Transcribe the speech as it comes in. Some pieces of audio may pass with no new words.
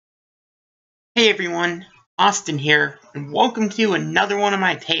Hey everyone, Austin here, and welcome to another one of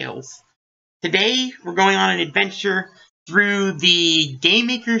my tales. Today, we're going on an adventure through the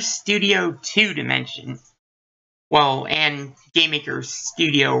Gamemaker Studio 2 dimension. Well, and Gamemaker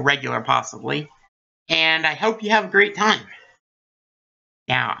Studio regular, possibly. And I hope you have a great time.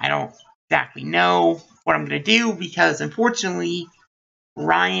 Now, I don't exactly know what I'm going to do, because unfortunately,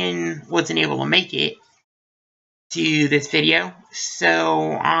 Ryan wasn't able to make it to this video,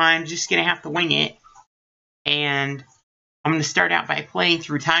 so I'm just going to have to wing it. And I'm going to start out by playing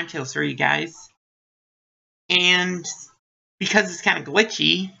through Timetales for you guys. And because it's kind of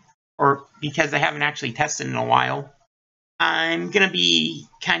glitchy, or because I haven't actually tested in a while, I'm going to be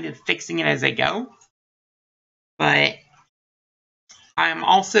kind of fixing it as I go. But I'm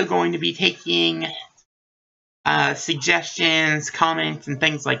also going to be taking suggestions, comments, and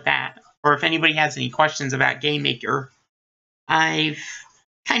things like that. Or if anybody has any questions about Gamemaker, I've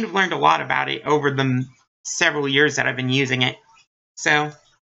kind of learned a lot about it over the several years that I've been using it. So,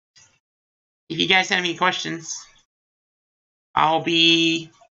 if you guys have any questions, I'll be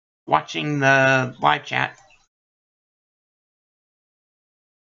watching the live chat.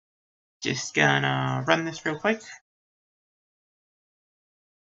 Just gonna run this real quick.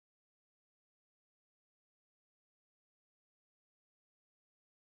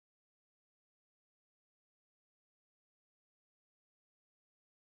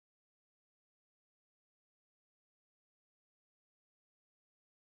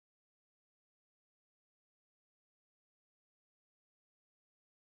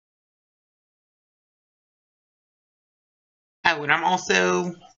 Oh, and I'm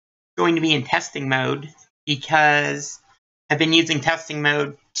also going to be in testing mode, because I've been using testing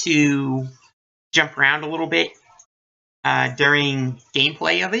mode to jump around a little bit during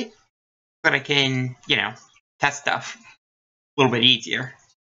gameplay of it, but I can, test stuff a little bit easier.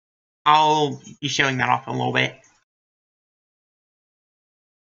 I'll be showing that off in a little bit.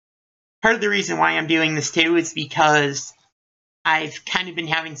 Part of the reason why I'm doing this too is because I've kind of been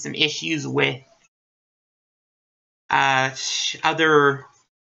having some issues with other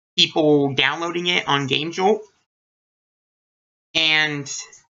people downloading it on GameJolt, and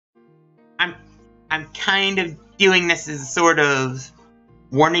I'm kind of doing this as a sort of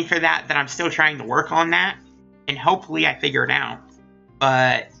warning for that I'm still trying to work on that, and hopefully I figure it out.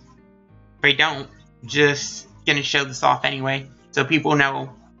 But if I don't, I'm just gonna show this off anyway, so people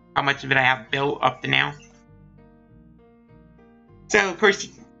know how much of it I have built up to now. So of course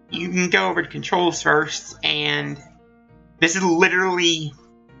you can go over to controls first, and this is literally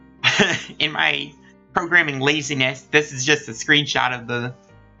in my programming laziness, this is just a screenshot of the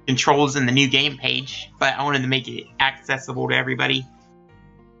controls in the new game page, but I wanted to make it accessible to everybody.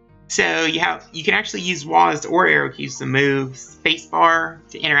 So you can actually use WASD or arrow keys to move, spacebar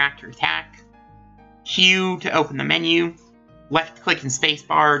to interact or attack, Q to open the menu, left click and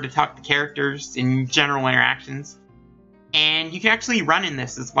spacebar to talk to characters in general interactions. And you can actually run in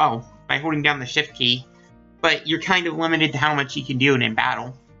this as well by holding down the shift key, but you're kind of limited to how much you can do it in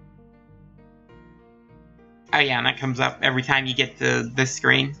battle. Oh yeah, and that comes up every time you get to this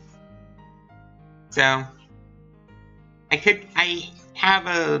screen. So, I have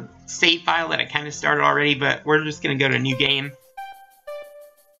a save file that I kind of started already, but we're just going to go to a new game.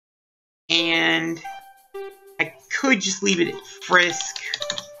 And I could just leave it at Frisk,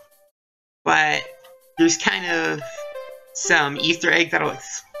 but there's kind of some Easter eggs that I'll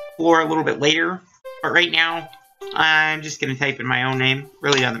explore a little bit later. But right now, I'm just going to type in my own name.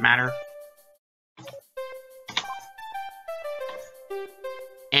 Really doesn't matter.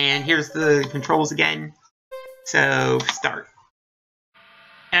 And here's the controls again. So, start.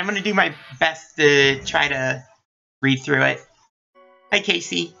 And I'm going to do my best to try to read through it. Hi,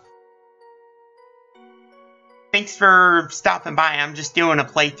 Casey. Thanks for stopping by. I'm just doing a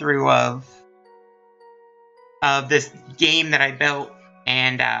playthrough of this game that I built,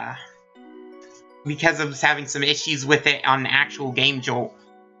 and because I was having some issues with it on the actual GameJolt.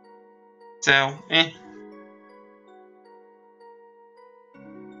 So,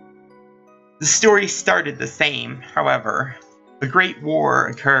 The story started the same, however. A great war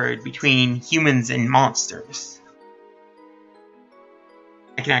occurred between humans and monsters.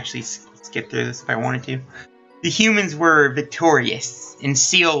 I can actually skip through this if I wanted to. The humans were victorious and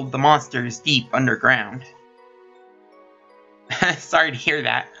sealed the monsters deep underground. Sorry to hear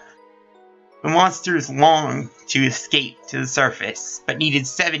that. The monsters longed to escape to the surface, but needed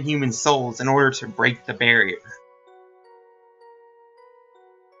 7 human souls in order to break the barrier.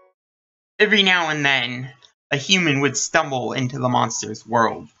 Every now and then, a human would stumble into the monster's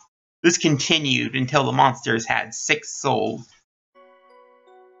world. This continued until the monsters had 6 souls.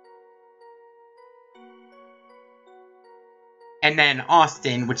 And then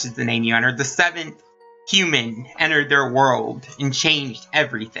Austin, which is the name you entered, the 7th human, entered their world and changed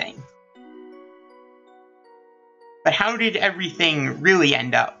everything. But how did everything really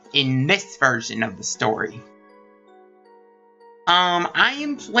end up in this version of the story? I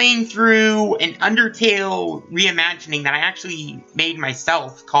am playing through an Undertale reimagining that I actually made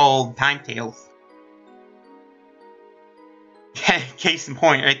myself called Timetales. Case in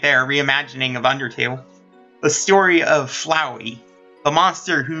point right there, reimagining of Undertale. The story of Flowey, the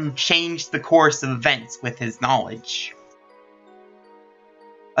monster who changed the course of events with his knowledge.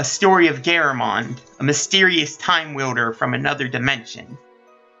 A story of Garamond, a mysterious time wielder from another dimension.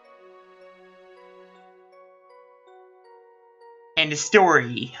 And a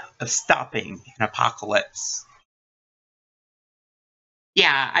story of stopping an apocalypse.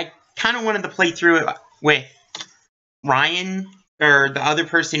 Yeah, I kind of wanted to play through it with Ryan, or the other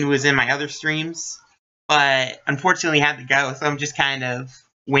person who was in my other streams, but unfortunately had to go, so I'm just kind of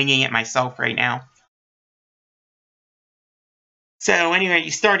winging it myself right now. So anyway,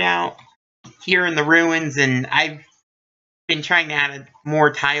 you start out here in the ruins, and I've been trying to add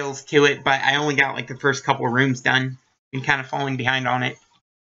more tiles to it, but I only got like the first couple of rooms done. Been kind of falling behind on it.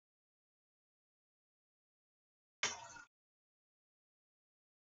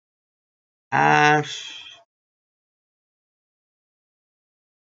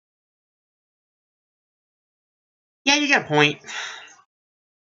 Yeah, you got a point.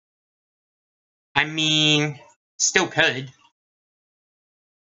 I mean, still could.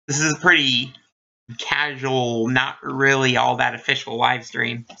 This is a pretty casual, not really all that official live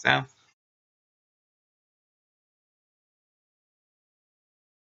stream, so.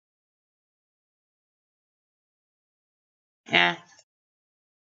 Yeah.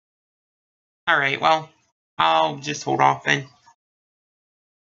 Alright, well, I'll just hold off then.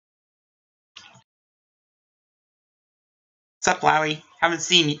 What's up, Flowey?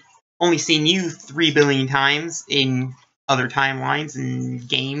 Only seen you 3 billion times in other timelines and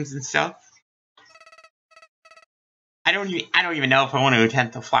games and stuff. I don't even know if I want to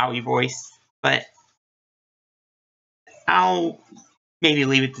attempt a Flowey voice, but I'll maybe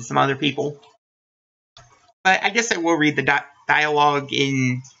leave it to some other people. But I guess I will read the dialogue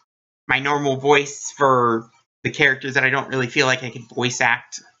in my normal voice for the characters that I don't really feel like I can voice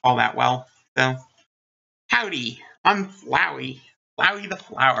act all that well. So, howdy, I'm Flowey. Flowey the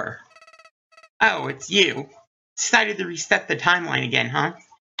Flower. Oh, it's you. Decided to reset the timeline again, huh?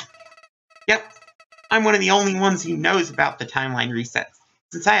 Yep. I'm one of the only ones who knows about the timeline resets,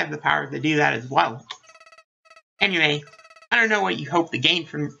 since I have the power to do that as well. Anyway, I don't know what you hope to gain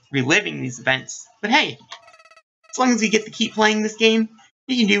from reliving these events, but hey, as long as you get to keep playing this game,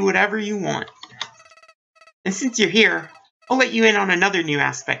 you can do whatever you want. And since you're here, I'll let you in on another new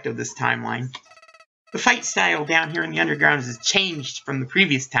aspect of this timeline. The fight style down here in the underground has changed from the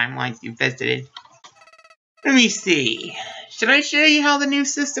previous timelines you've visited. Let me see. Should I show you how the new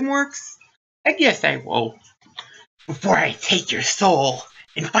system works? I guess I will. Before I take your soul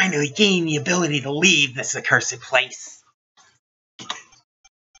and finally gain the ability to leave this accursed place.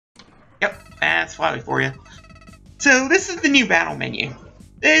 Yep, that's Flowey for you. So this is the new battle menu.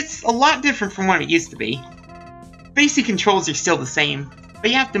 It's a lot different from what it used to be. Basic controls are still the same, but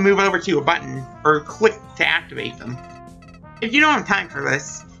you have to move over to a button or click to activate them. If you don't have time for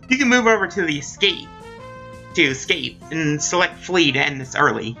this, you can move over to the escape and select flee to end this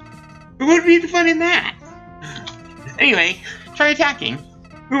early. But what would be the fun in that? Anyway, try attacking.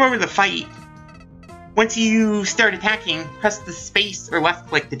 Move over to the fight. Once you start attacking, press the space or left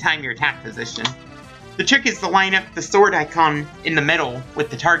click to time your attack position. The trick is to line up the sword icon in the middle with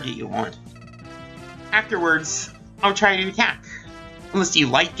the target you want. Afterwards, I'll try to attack. Unless you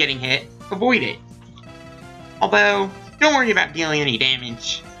like getting hit, avoid it. Although, don't worry about dealing any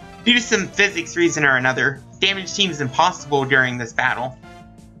damage. Due to some physics reason or another, damage seems impossible during this battle.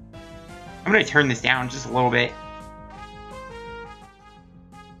 I'm going to turn this down just a little bit.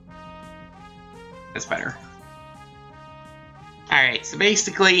 That's better. Alright, so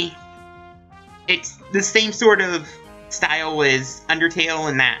basically, it's the same sort of style as Undertale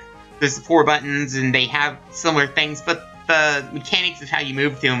in that there's 4 buttons and they have similar things, but the mechanics of how you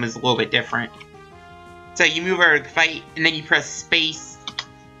move to them is a little bit different. So you move over to the fight, and then you press space,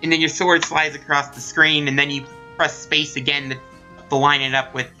 and then your sword slides across the screen, and then you press space again to line it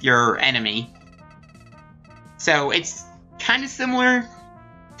up with your enemy. So it's kind of similar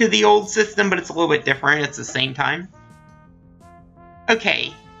to the old system, but it's a little bit different at the same time.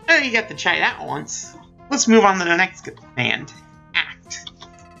 Okay, now you got to try that once. Let's move on to the next command, Act.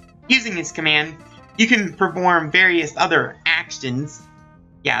 Using this command, you can perform various other actions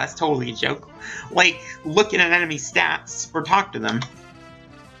Yeah, that's totally a joke. Like, look at an enemy's stats or talk to them.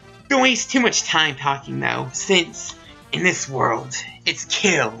 Don't waste too much time talking, though, since, in this world, it's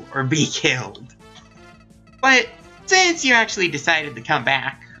kill or be killed. But, since you actually decided to come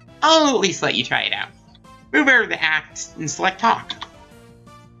back, I'll at least let you try it out. Move over to Act and select Talk.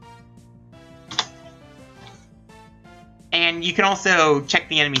 And you can also check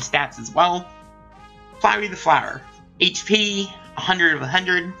the enemy stats as well. Flowey the Flower. HP, 100 of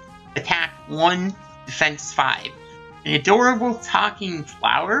 100. Attack 1, Defense 5. An adorable talking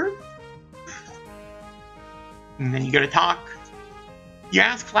flower? And then you go to Talk. You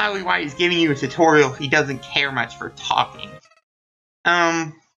ask Flowey why he's giving you a tutorial if he doesn't care much for talking.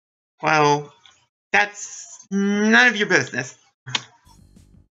 Well, that's none of your business.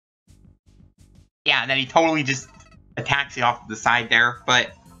 Yeah, and then he totally just attacks you off to the side there,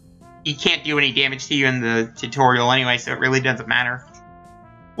 but he can't do any damage to you in the tutorial anyway, so it really doesn't matter.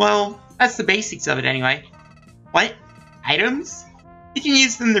 Well, that's the basics of it anyway. What? Items? You can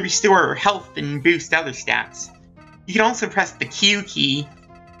use them to restore health and boost other stats. You can also press the Q key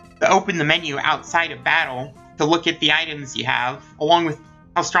to open the menu outside of battle to look at the items you have, along with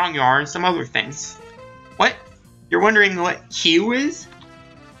how strong you are and some other things. What? You're wondering what Q is?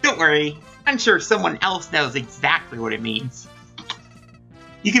 Don't worry, I'm sure someone else knows exactly what it means.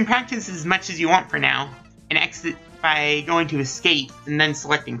 You can practice as much as you want for now, and exit by going to Escape and then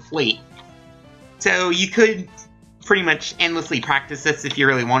selecting Flee. So you could pretty much endlessly practice this if you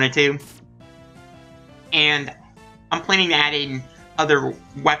really wanted to. And I'm planning to add in other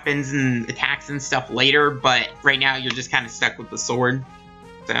weapons and attacks and stuff later, but right now you're just kind of stuck with the sword.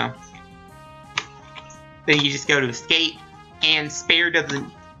 So then you just go to Escape, and Spare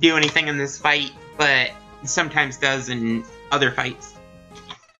doesn't do anything in this fight, but sometimes does in other fights.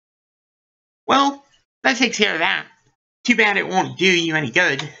 Well, that takes care of that. Too bad it won't do you any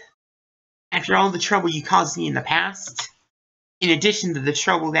good. After all the trouble you caused me in the past, in addition to the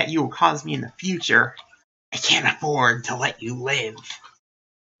trouble that you will cause me in the future, I can't afford to let you live.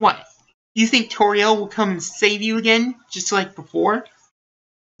 What? You think Toriel will come and save you again, just like before?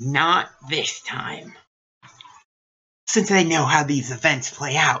 Not this time. Since I know how these events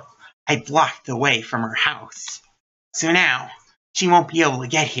play out, I blocked the way from her house. So now, she won't be able to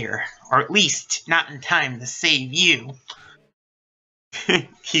get here, or at least not in time to save you.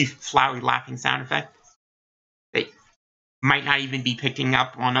 Cute, flowery laughing sound effect. They might not even be picking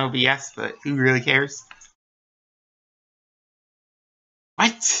up on OBS, but who really cares?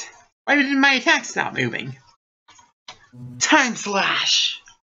 What? Why did my attack stop moving? Time Slash!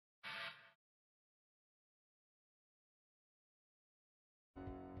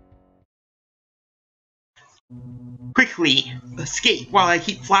 Quickly, escape while I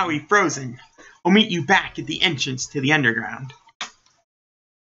keep Flowey frozen. I'll meet you back at the entrance to the underground.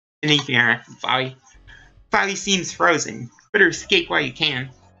 And then you can interact with Flowey. Flowey seems frozen. Better escape while you can.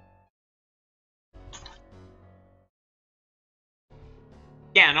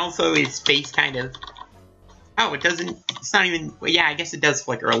 Yeah, and also his face kind of... Oh, it doesn't... It's not even... Well, yeah, I guess it does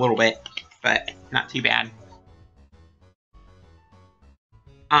flicker a little bit, but not too bad.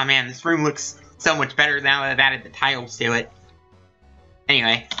 Oh man, this room looks so much better now that I've added the tiles to it.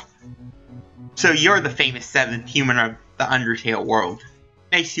 Anyway. So you're the famous 7th human of the Undertale world.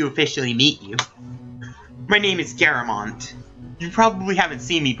 Nice to officially meet you. My name is Garamond. You probably haven't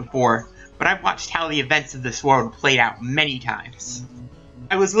seen me before, but I've watched how the events of this world played out many times.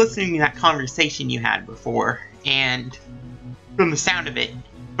 I was listening to that conversation you had before, and from the sound of it,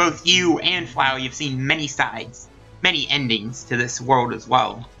 both you and Flowey have seen many sides, many endings to this world as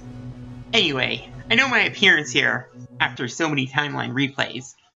well. Anyway, I know my appearance here, after so many timeline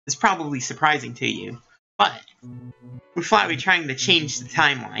replays, is probably surprising to you, but with Flowey trying to change the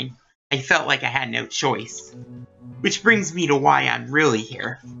timeline, I felt like I had no choice. Which brings me to why I'm really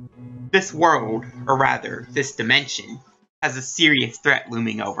here. This world, or rather, this dimension, has a serious threat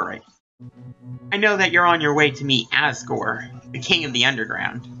looming over it. I know that you're on your way to meet Asgore, the king of the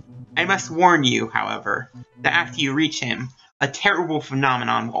underground. I must warn you, however, that after you reach him, a terrible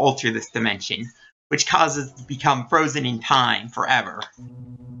phenomenon will alter this dimension, which causes it to become frozen in time forever.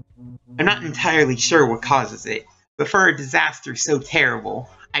 I'm not entirely sure what causes it, but for a disaster so terrible,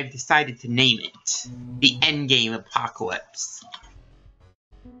 I've decided to name it the Endgame Apocalypse.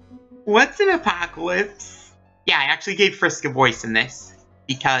 What's an apocalypse? Yeah, I actually gave Frisk a voice in this,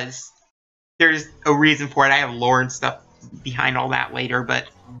 because there's a reason for it. I have lore and stuff behind all that later, but...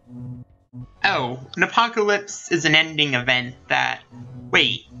 Oh, an apocalypse is an ending event that...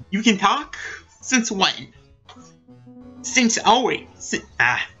 Wait, you can talk? Since when? Since always.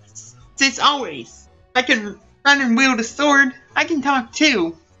 Since always. I can run and wield a sword. I can talk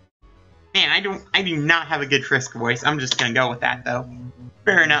too. Man, I do not have a good Frisk voice. I'm just gonna go with that though.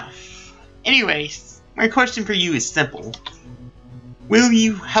 Fair enough. Anyways, my question for you is simple. Will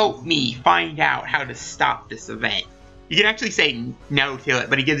you help me find out how to stop this event? You can actually say no to it,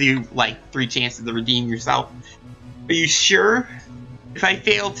 but it gives you like 3 chances to redeem yourself. Are you sure? If I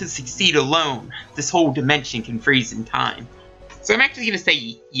fail to succeed alone, this whole dimension can freeze in time. So I'm actually going to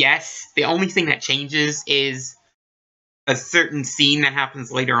say yes. The only thing that changes is a certain scene that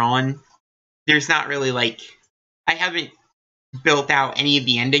happens later on. There's not really like... I haven't built out any of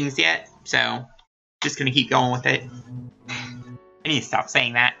the endings yet, so just going to keep going with it. I need to stop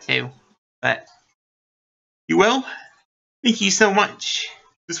saying that too, but... You will? Thank you so much.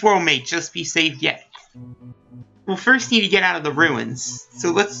 This world may just be saved yet. We'll first need to get out of the ruins,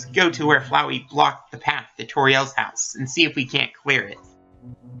 so let's go to where Flowey blocked the path to Toriel's house and see if we can't clear it.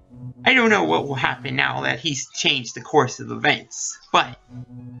 I don't know what will happen now that he's changed the course of events, but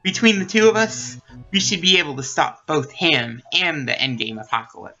between the two of us, we should be able to stop both him and the endgame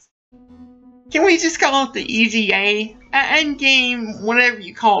apocalypse. Can we just call it the EGA? Endgame, whatever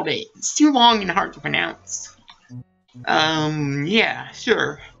you called it. It's too long and hard to pronounce. Yeah,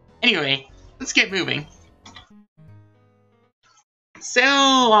 sure. Anyway, let's get moving. So,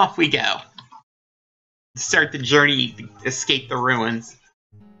 off we go. Start the journey to escape the ruins.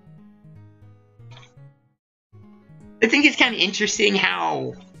 I think it's kind of interesting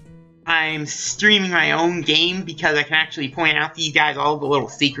how I'm streaming my own game because I can actually point out to you guys all the little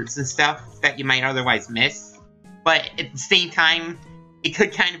secrets and stuff that you might otherwise miss. But at the same time, it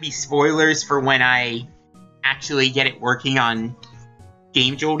could kind of be spoilers for when I actually get it working on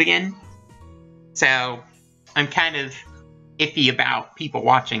Game Jolt again. So, I'm kind of iffy about people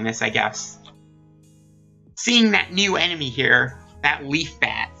watching this, I guess. Seeing that new enemy here, that leaf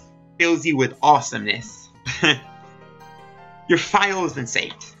bat, fills you with awesomeness. Your file has been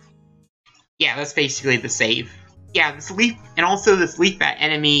saved. Yeah, that's basically the save. Yeah, this leaf, and also this leaf bat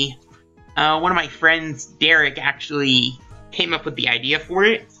enemy, one of my friends, Derek, actually came up with the idea for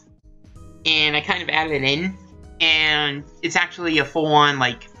it. And I kind of added it in. And it's actually a full-on,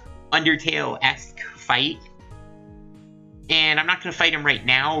 like, Undertale-esque fight. And I'm not going to fight him right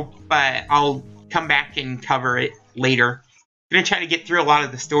now, but I'll come back and cover it later. I'm going to try to get through a lot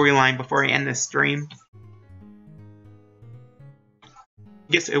of the storyline before I end this stream.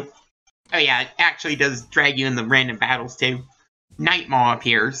 Oh yeah, it actually does drag you in the random battles too. Nightmaw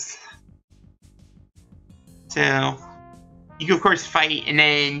appears. So, you can of course fight, and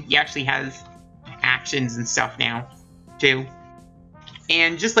then he actually has actions and stuff now, too.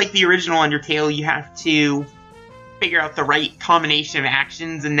 And just like the original Undertale, you have to figure out the right combination of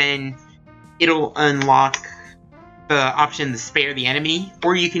actions, and then it'll unlock the option to spare the enemy,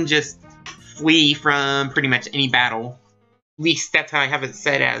 or you can just flee from pretty much any battle. At least that's how I have it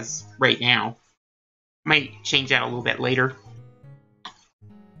set as right now. Might change that a little bit later.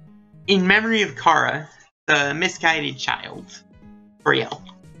 In memory of Kara, the misguided child, Toriel.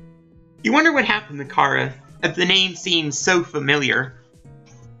 You wonder what happened to Kara, as the name seems so familiar.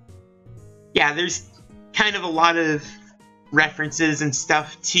 Yeah, there's kind of a lot of references and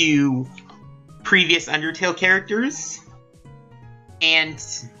stuff to previous Undertale characters. And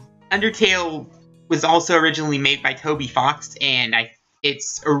Undertale was also originally made by Toby Fox, and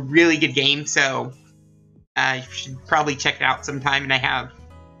it's a really good game, so you should probably check it out sometime, and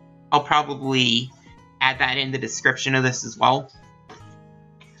I'll probably add that in the description of this as well.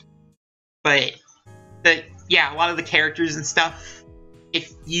 But, yeah, a lot of the characters and stuff,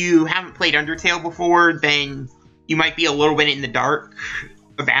 if you haven't played Undertale before, then you might be a little bit in the dark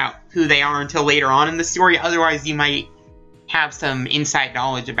about who they are until later on in the story. Otherwise, you might have some inside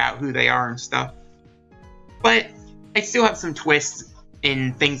knowledge about who they are and stuff. But I still have some twists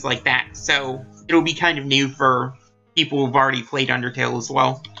and things like that, so it'll be kind of new for people who've already played Undertale as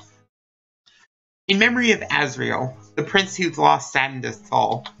well. In memory of Azrael, the prince whose loss saddened us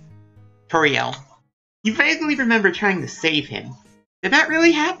all, Toriel, you vaguely remember trying to save him. Did that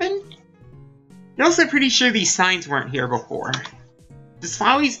really happen? You're also pretty sure these signs weren't here before. Does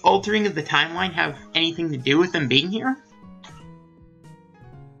Flowey's altering of the timeline have anything to do with them being here?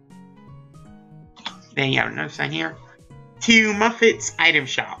 Then you have another sign here. To Muffet's item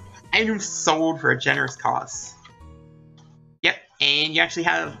shop. Items sold for a generous cause. Yep, and you actually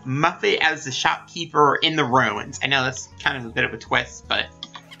have Muffet as the shopkeeper in the ruins. I know that's kind of a bit of a twist, but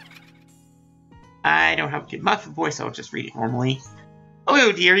I don't have a good Muffet voice, so I'll just read it normally.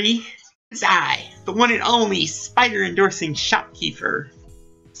 Hello, dearie. It's I, the one and only spider-endorsing shopkeeper,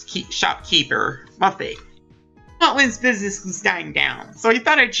 Muffet. Hotland's business was dying down, so I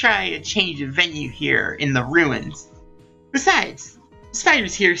thought I'd try a change of venue here in the ruins. Besides, the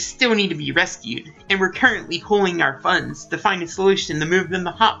spiders here still need to be rescued, and we're currently pooling our funds to find a solution to move them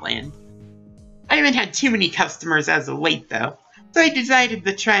to Hotland. I haven't had too many customers as of late though, so I decided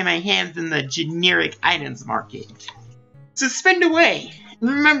to try my hands in the generic items market. So spend away!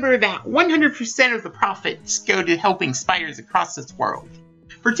 Remember that 100% of the profits go to helping spiders across this world,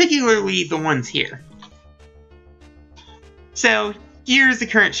 particularly the ones here. So, here's the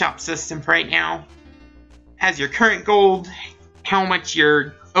current shop system for right now. Has your current gold, how much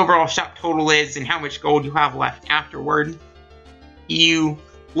your overall shop total is, and how much gold you have left afterward. You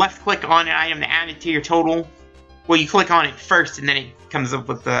left-click on an item to add it to your total. Well, you click on it first, and then it comes up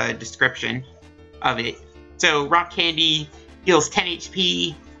with the description of it. So, rock candy heals 10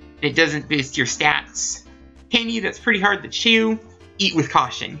 HP, and it doesn't boost your stats. Candy that's pretty hard to chew, eat with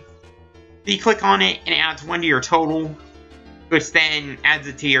caution. So you click on it, and it adds 1 to your total, which then adds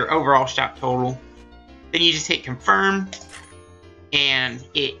it to your overall shop total. Then you just hit confirm, and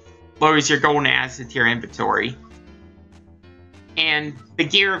it lowers your gold and adds it to your inventory. And the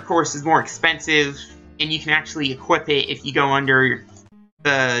gear, of course, is more expensive, and you can actually equip it if you go under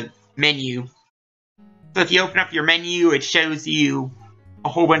the menu. So if you open up your menu, it shows you a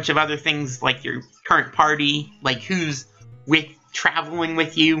whole bunch of other things like your current party, like who's traveling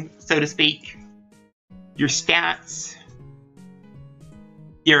with you, so to speak, your stats,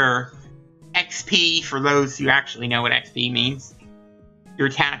 your XP for those who actually know what XP means, your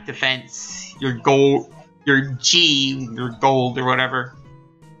attack, defense, your gold, your G, your gold or whatever,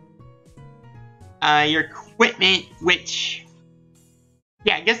 your equipment, which,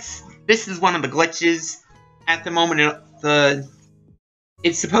 yeah, I guess this is one of the glitches. At the moment,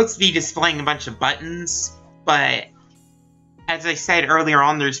 it's supposed to be displaying a bunch of buttons, but as I said earlier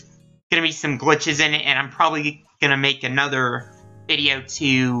on, there's going to be some glitches in it, and I'm probably going to make another video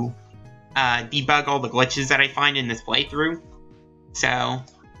to debug all the glitches that I find in this playthrough. So,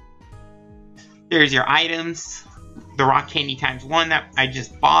 there's your items, the rock candy ×1 that I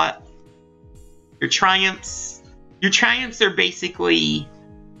just bought, your triumphs. Your triumphs are basically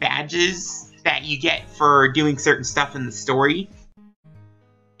badges that you get for doing certain stuff in the story.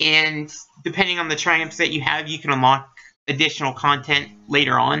 And depending on the triumphs that you have, you can unlock additional content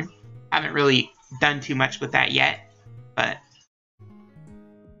later on. I haven't really done too much with that yet, but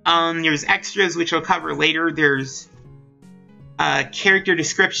there's extras, which I'll cover later. There's character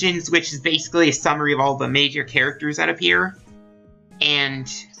descriptions, which is basically a summary of all the major characters that appear.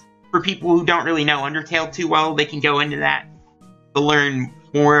 And for people who don't really know Undertale too well, they can go into that to learn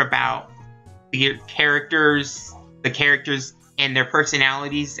more about the characters and their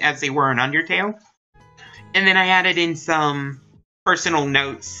personalities as they were in Undertale. And then I added in some personal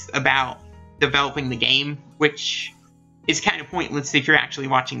notes about developing the game, which is kind of pointless if you're actually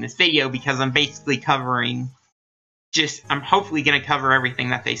watching this video, because I'm basically covering I'm hopefully going to cover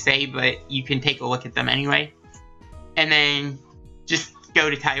everything that they say, but you can take a look at them anyway. And then just go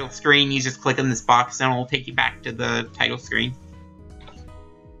to title screen, you just click on this box and it'll take you back to the title screen.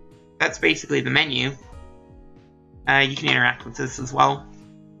 That's basically the menu. You can interact with this as well.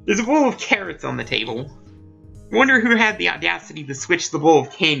 There's a bowl of carrots on the table. I wonder who had the audacity to switch the bowl of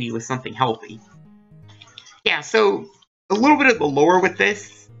candy with something healthy. Yeah, so a little bit of the lore with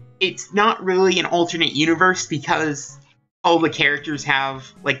this. It's not really an alternate universe because all the characters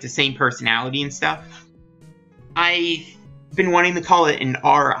have, like, the same personality and stuff. I've been wanting to call it an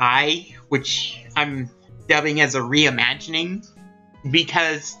RI, which I'm dubbing as a reimagining,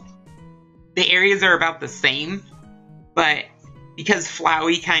 because the areas are about the same, but because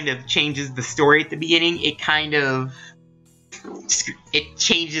Flowey kind of changes the story at the beginning, it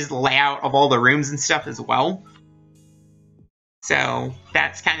changes the layout of all the rooms and stuff as well. So,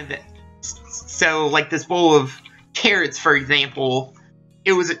 that's kind of it. So, like this bowl of carrots, for example,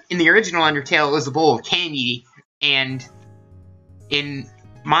 it was, in the original Undertale, it was a bowl of candy, and in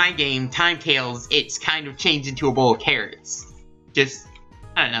my game, Timetales, it's kind of changed into a bowl of carrots. Just,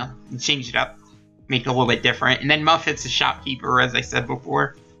 I don't know, change it up, make it a little bit different. And then Muffet's a shopkeeper, as I said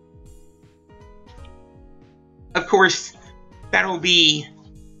before. Of course, that'll be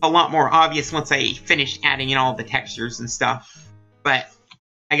a lot more obvious once I finish adding in all the textures and stuff. But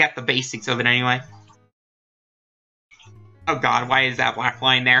I got the basics of it anyway. Oh god, why is that black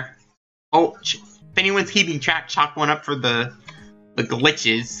line there? Oh, if anyone's keeping track, chalk one up for the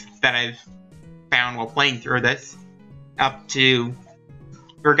glitches that I've found while playing through this. We've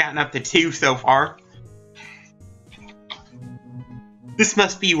gotten up to 2 so far. This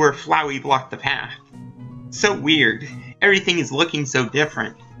must be where Flowey blocked the path. So weird. Everything is looking so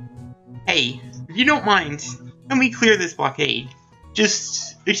different. Hey, if you don't mind, Let me clear this blockade.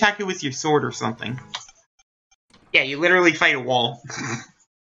 Just attack it with your sword or something. Yeah, you literally fight a wall.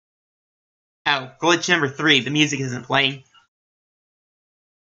 Oh, glitch number 3. The music isn't playing.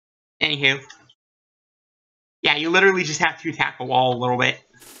 Anywho. Yeah, you literally just have to attack a wall a little bit.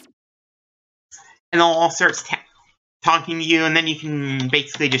 And the wall starts talking to you, and then you can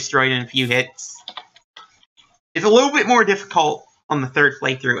basically destroy it in a few hits. It's a little bit more difficult on the 3rd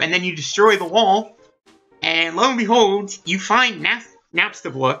playthrough, and then you destroy the wall, and lo and behold, you find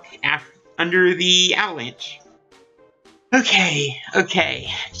SFPITAMFSTFUYAFC under the avalanche. Okay,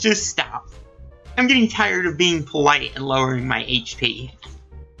 just stop. I'm getting tired of being polite and lowering my HP.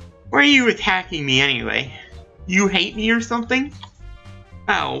 Why are you attacking me anyway? You hate me or something?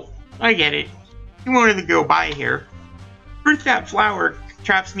 Oh, I get it. You wanted to go by here. First that flower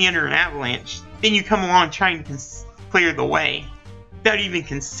traps me under an avalanche, then you come along trying to clear the way, without even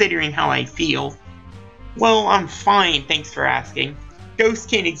considering how I feel. Well, I'm fine, thanks for asking. Ghosts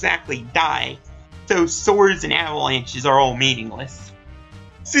can't exactly die, so swords and avalanches are all meaningless.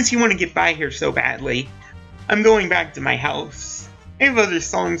 Since you want to get by here so badly, I'm going back to my house. I have other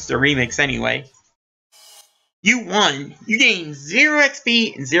songs to remix anyway. You won. You gained 0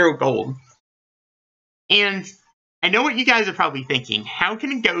 XP and 0 gold. And I know what you guys are probably thinking. How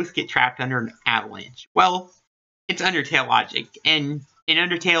can a ghost get trapped under an avalanche? Well, it's Undertale logic. And in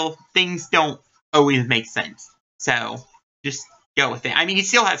Undertale, things don't always make sense. So, just go with it. I mean, he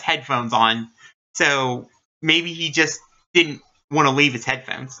still has headphones on. So, maybe he just didn't want to leave his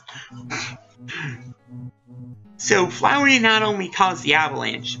headphones. So, flowering not only caused the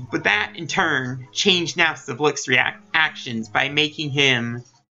avalanche, but that, in turn, changed SFPITAMFSTFUYAFC's reactions by making him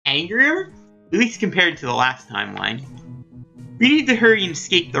angrier? At least compared to the last timeline. We need to hurry and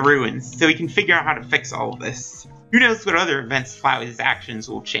escape the ruins, so we can figure out how to fix all of this. Who knows what other events Flowey's actions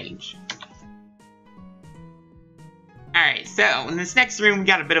will change. Alright, so, in this next room we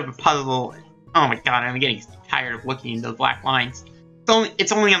got a bit of a puzzle. Oh my god, I'm getting tired of looking into the black lines.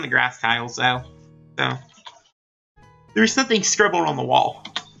 It's only on the grass tiles, though. So, there's something scribbled on the wall.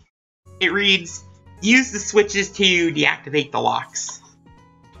 It reads, use the switches to deactivate the locks.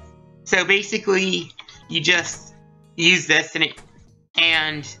 So basically, you just use this,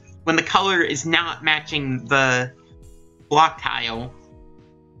 and when the color is not matching the block tile,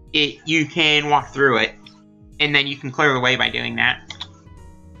 you can walk through it, and then you can clear the way by doing that.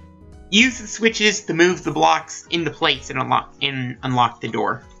 Use the switches to move the blocks into place and unlock the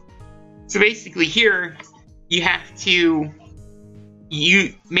door. So basically here, you have to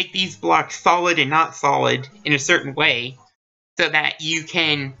make these blocks solid and not solid in a certain way, so that you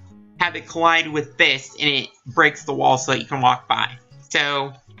can have it collide with this, and it breaks the wall so that you can walk by.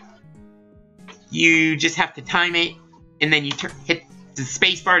 So, you just have to time it, and then you hit the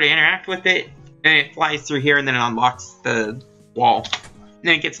spacebar to interact with it, and it flies through here, and then it unlocks the wall. And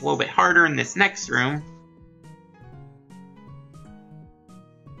then it gets a little bit harder in this next room.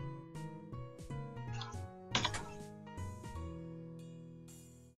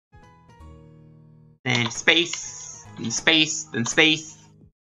 And space, and space, then space.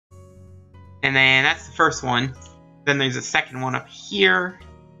 And then that's the first one. Then there's a second one up here.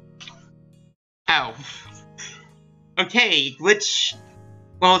 Oh. Okay, glitch.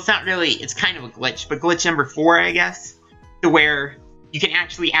 Well, it's not really, it's kind of a glitch, but glitch number 4, I guess. To where you can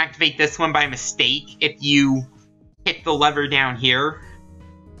actually activate this one by mistake if you hit the lever down here.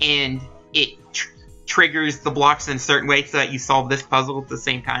 And it triggers the blocks in a certain way so that you solve this puzzle at the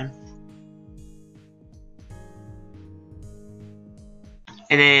same time.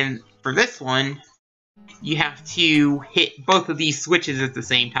 And then for this one, you have to hit both of these switches at the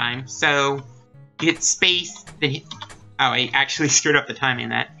same time. So you hit space, then hit... Oh, I actually screwed up the timing of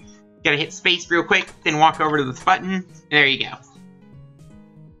that. You gotta hit space real quick, then walk over to this button, and there you go.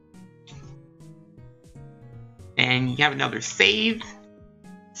 And you have another save.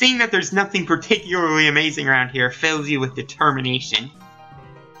 Seeing that there's nothing particularly amazing around here fills you with determination.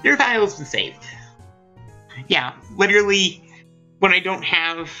 Your tile's been saved. Yeah, literally, when I don't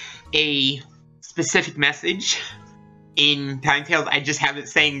have a specific message in Timetales, I just have it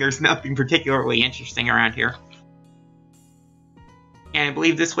saying there's nothing particularly interesting around here. And I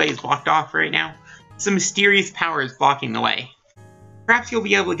believe this way is blocked off right now. Some mysterious power is blocking the way. Perhaps you'll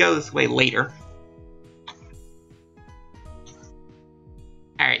be able to go this way later.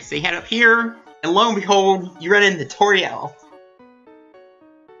 Alright, so you head up here, and lo and behold, you run into Toriel.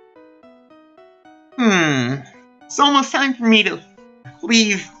 It's almost time for me to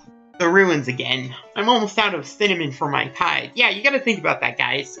leave the ruins again. I'm almost out of cinnamon for my pie. Yeah, you gotta think about that,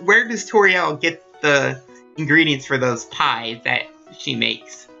 guys. Where does Toriel get the ingredients for those pies that she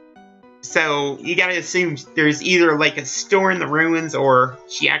makes? So you gotta assume there's either like a store in the ruins or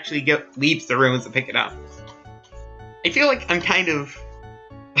she actually leaves the ruins to pick it up. I feel like I'm kind of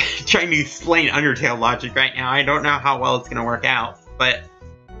trying to explain Undertale logic right now. I don't know how well it's gonna work out, but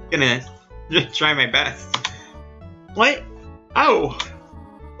I'm gonna just try my best. What? Oh!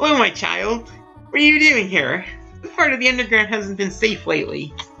 Hello, my child. What are you doing here? This part of the underground hasn't been safe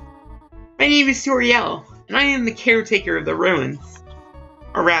lately. My name is Toriel, and I am the caretaker of the ruins.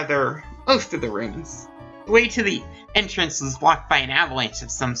 Or rather, most of the ruins. The way to the entrance was blocked by an avalanche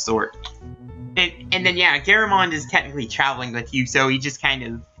of some sort. And then, yeah, Garamond is technically traveling with you, so he just kind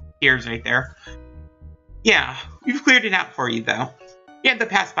of appears right there. Yeah, we've cleared it out for you, though. You had to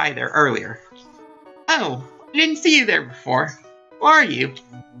pass by there earlier. Oh, I didn't see you there before. Who are you?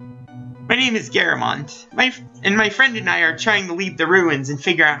 My name is Garamond. My friend and I are trying to leave the ruins and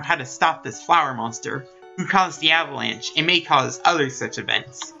figure out how to stop this flower monster who caused the avalanche and may cause other such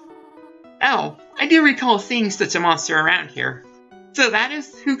events. Oh, I do recall seeing such a monster around here. So that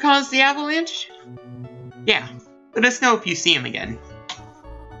is who caused the avalanche? Yeah, let us know if you see him again.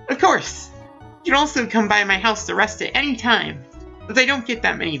 Of course! You can also come by my house to rest at any time, as I don't get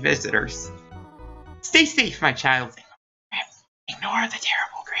that many visitors. Stay safe, my child. Ignore the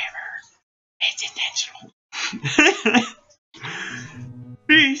terrible grammar. It's intentional.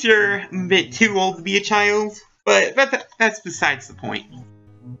 Pretty sure I'm a bit too old to be a child, but that's besides the point.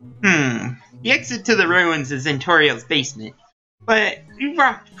 The exit to the ruins is in Toriel's basement, but we've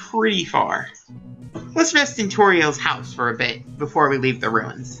walked pretty far. Let's rest in Toriel's house for a bit before we leave the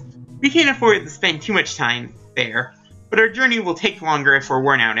ruins. We can't afford to spend too much time there, but our journey will take longer if we're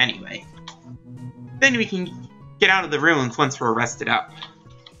worn out anyway. Then we can get out of the ruins once we're rested up.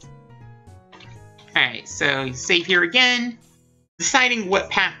 Alright, so you save here again. Deciding what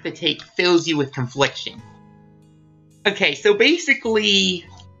path to take fills you with confliction. Okay, so basically,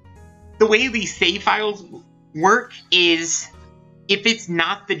 the way these save files work is, if it's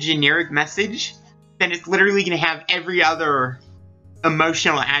not the generic message, then it's literally going to have every other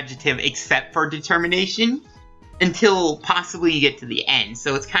emotional adjective except for determination, until possibly you get to the end.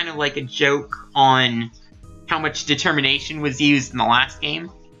 So it's kind of like a joke on how much determination was used in the last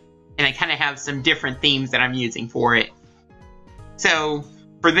game. And I kind of have some different themes that I'm using for it. So,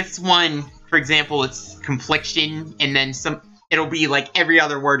 for this one, for example, it's confliction, and then it'll be like every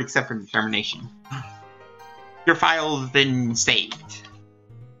other word except for determination. Your file has been saved.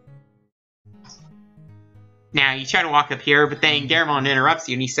 Now, you try to walk up here, but then Garamond interrupts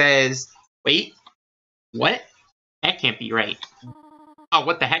you and he says, wait, what? That can't be right. Oh,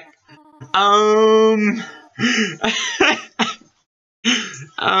 what the heck?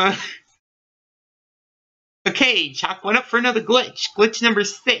 Okay, chalk one up for another glitch. Glitch number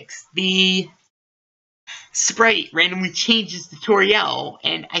 6. The sprite randomly changes to Toriel,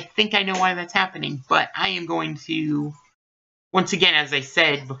 and I think I know why that's happening, but I am going to, once again, as I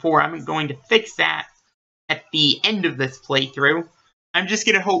said before, I'm going to fix that at the end of this playthrough. I'm just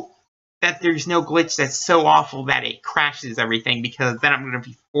going to hope that there's no glitch that's so awful that it crashes everything, because then I'm going to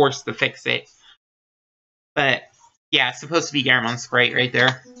be forced to fix it. But, yeah, it's supposed to be Garamond's sprite right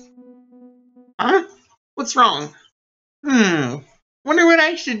there. Huh? What's wrong? Wonder what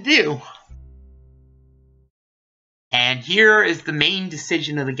I should do. And here is the main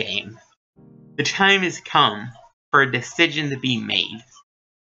decision of the game. The time has come for a decision to be made.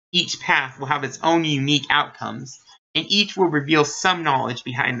 Each path will have its own unique outcomes, and each will reveal some knowledge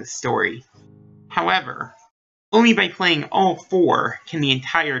behind the story. However, only by playing all 4 can the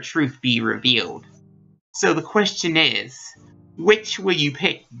entire truth be revealed. So the question is, which will you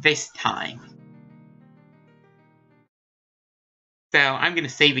pick this time? So I'm going to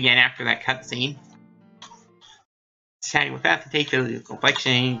save again after that cutscene. Deciding what path to take the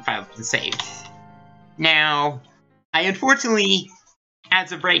collection file has been saved. Now, I unfortunately,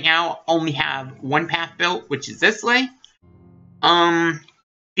 as of right now, only have one path built, which is this way.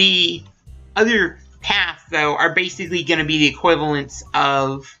 The other paths, though, are basically going to be the equivalents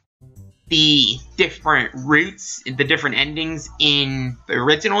of the different routes, the different endings in the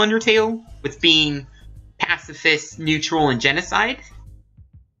original Undertale, with being pacifist, neutral, and genocide.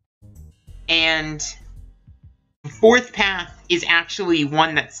 And the 4th path is actually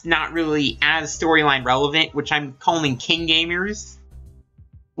one that's not really as storyline relevant, which I'm calling King Gamers,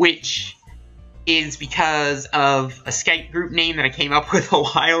 which is because of a Skype group name that I came up with a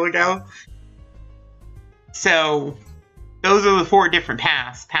while ago. So, those are the 4 different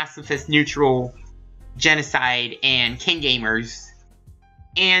paths: pacifist, neutral, genocide, and King Gamers.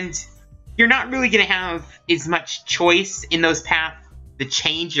 And you're not really going to have as much choice in those paths to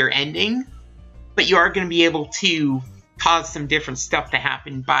change your ending, but you are going to be able to cause some different stuff to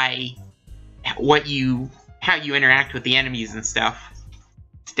happen by how you interact with the enemies and stuff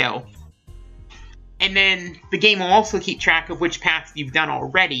still. And then the game will also keep track of which paths you've done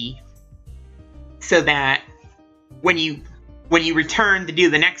already, so that when you return to do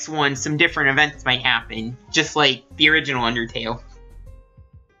the next one, some different events might happen, just like the original Undertale.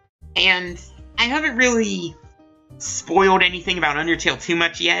 And I haven't really spoiled anything about Undertale too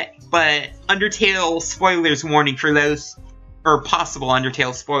much yet, but Undertale spoilers warning for those, or possible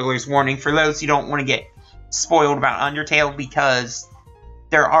Undertale spoilers warning for those who don't want to get spoiled about Undertale, because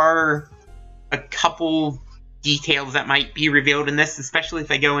there are a couple details that might be revealed in this, especially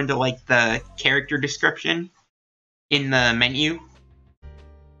if I go into like the character description in the menu.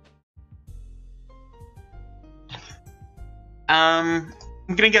 I'm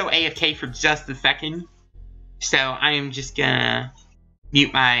gonna go AFK for just a second, so I am just gonna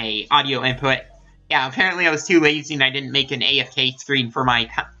mute my audio input. Yeah, apparently I was too lazy and I didn't make an AFK screen for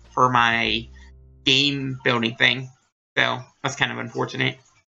my game building thing, so that's kind of unfortunate.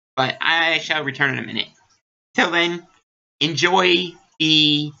 But I shall return in a minute. Till then, enjoy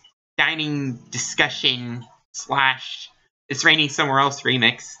the dining discussion / It's Raining Somewhere Else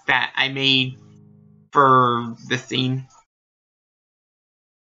remix that I made for this scene.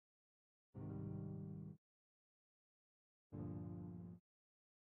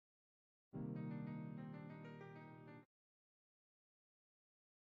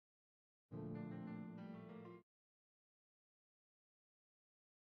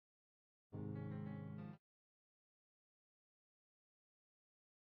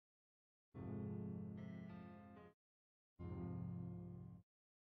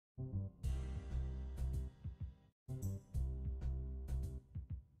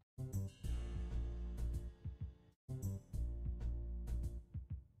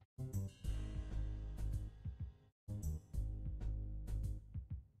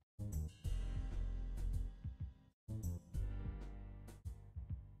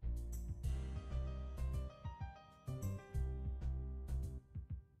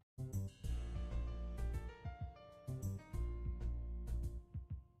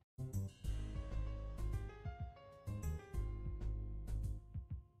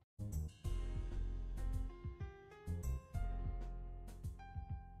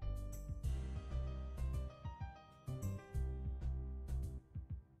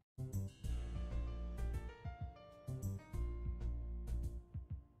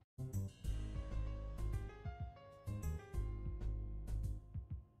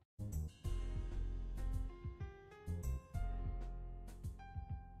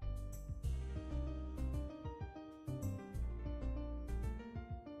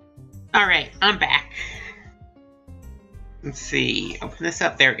 Alright, I'm back. Let's see, open this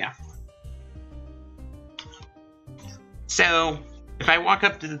up, there we go. So, if I walk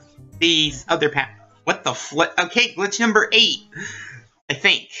up to these other paths, what the flip? Okay, glitch number 8, I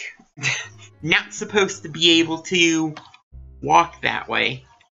think. Not supposed to be able to walk that way.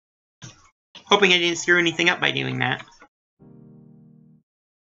 Hoping I didn't screw anything up by doing that.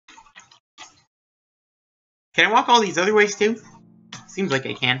 Can I walk all these other ways too? Seems like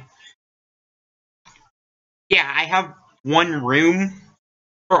I can. Yeah, I have one room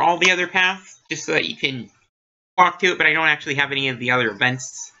for all the other paths, just so that you can walk to it, but I don't actually have any of the other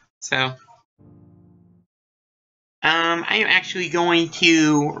events, so... I am actually going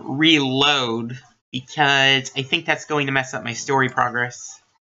to reload, because I think that's going to mess up my story progress.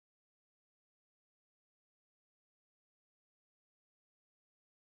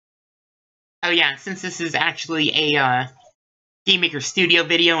 Oh yeah, since this is actually a, Gamemaker Studio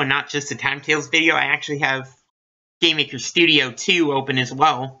video and not just a Timetales video, I actually have Gamemaker Studio 2 open as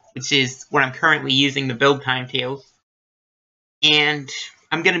well, which is what I'm currently using to build Timetales. And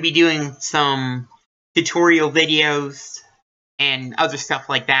I'm going to be doing some tutorial videos and other stuff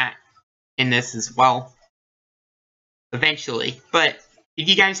like that in this as well, eventually. But if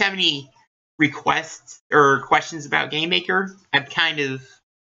you guys have any requests or questions about Gamemaker, I've kind of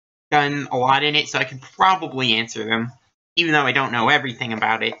done a lot in it, so I could probably answer them, even though I don't know everything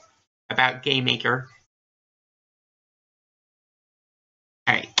about it, about Gamemaker.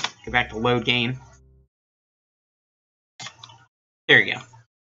 Alright, go back to load game. There you go.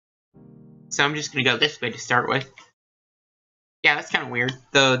 So I'm just going to go this way to start with. Yeah, that's kind of weird.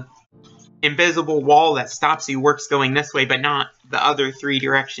 The invisible wall that stops you works going this way, but not the other 3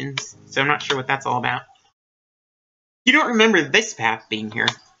 directions. So I'm not sure what that's all about. You don't remember this path being here.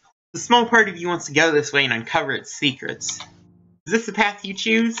 The small part of you wants to go this way and uncover its secrets. Is this the path you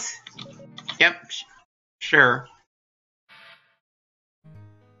choose? Yep, sure.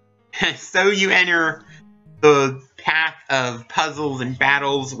 So you enter the path of puzzles and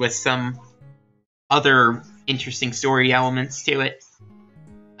battles with some other interesting story elements to it.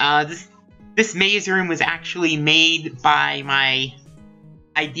 This maze room was actually made by my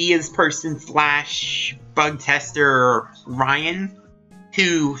ideas person / bug tester Ryan,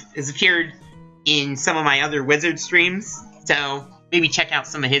 who has appeared in some of my other Wizard streams, so maybe check out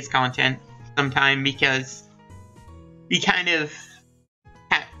some of his content sometime, because we kind of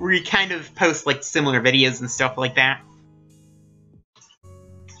post like similar videos and stuff like that.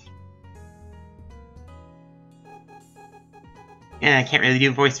 And I can't really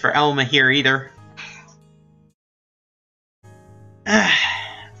do a voice for Elma here either. I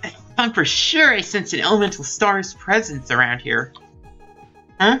thought for sure I sensed an elemental star's presence around here.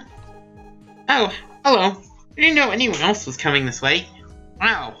 Huh? Oh, hello. I didn't know anyone else was coming this way.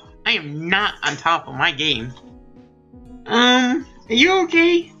 Wow, I am not on top of my game. Are you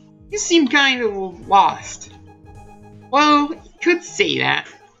okay? You seem kind of lost. Well, you could say that.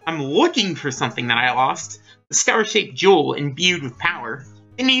 I'm looking for something that I lost. A star-shaped jewel imbued with power.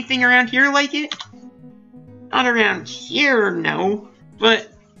 Anything around here like it? Not around here, no. But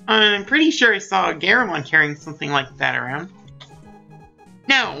I'm pretty sure I saw Garamond carrying something like that around.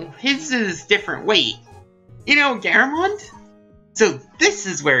 No, his is different weight. You know Garamond? So this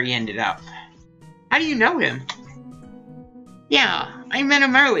is where he ended up. How do you know him? Yeah, I met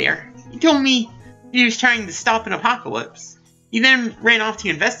him earlier. He told me he was trying to stop an apocalypse. He then ran off to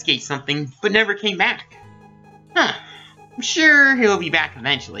investigate something, but never came back. Huh. I'm sure he'll be back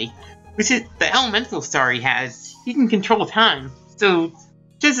eventually. With the elemental star he has, he can control time, so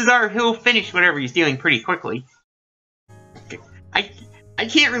chances are he'll finish whatever he's doing pretty quickly. I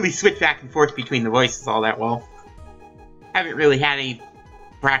can't really switch back and forth between the voices all that well. I haven't really had any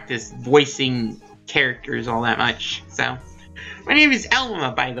practice voicing characters all that much, so. My name is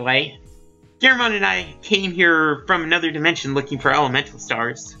Elma, by the way. Garamond and I came here from another dimension looking for elemental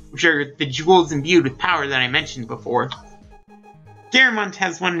stars, which are the jewels imbued with power that I mentioned before. Garamond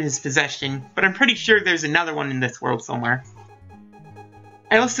has one in his possession, but I'm pretty sure there's another one in this world somewhere.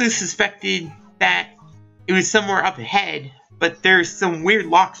 I also suspected that it was somewhere up ahead, but there's some weird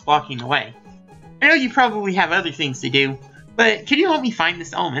locks blocking the way. I know you probably have other things to do, but could you help me find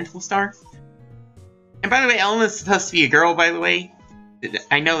this elemental star? And by the way, Elma's supposed to be a girl, by the way.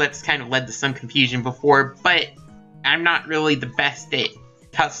 I know that's kind of led to some confusion before, but I'm not really the best at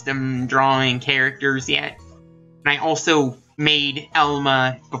custom drawing characters yet. And I also made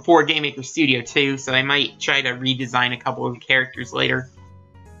Elma before Gamemaker Studio 2, so I might try to redesign a couple of characters later.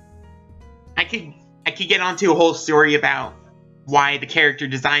 I could get onto a whole story about why the character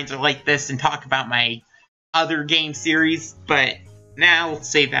designs are like this and talk about my other game series, but now we'll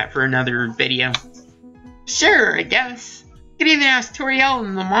save that for another video. Sure, I guess. Could even ask Toriel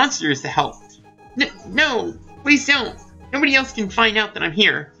and the monsters to help. No, please don't. Nobody else can find out that I'm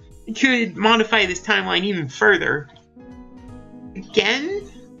here. It could modify this timeline even further.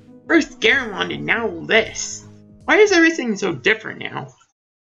 Again? First Garamond and now this. Why is everything so different now?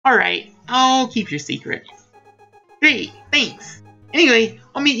 Alright, I'll keep your secret. Great, thanks. Anyway,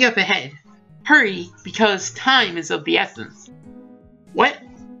 I'll meet you up ahead. Hurry, because time is of the essence. What?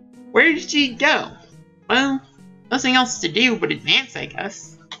 Where did she go? Well, nothing else to do but advance, I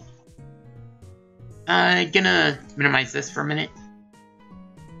guess. Gonna minimize this for a minute.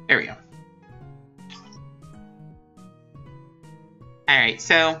 There we go. Alright,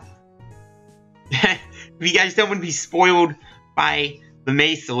 so if you guys don't want to be spoiled by the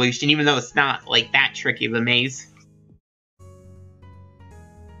maze solution, even though it's not like that tricky of a maze.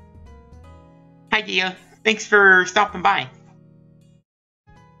 Hi Gia, thanks for stopping by.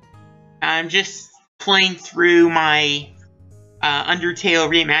 I'm just playing through my Undertale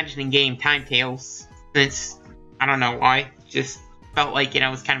reimagining game, Timetales, since, I don't know why, just felt like I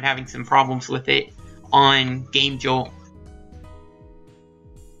was kind of having some problems with it on Game Jolt.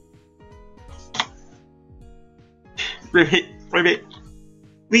 Ribbit.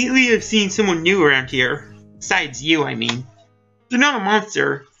 Lately I've seen someone new around here. Besides you, I mean. They're not a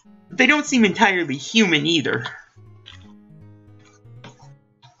monster, but they don't seem entirely human either.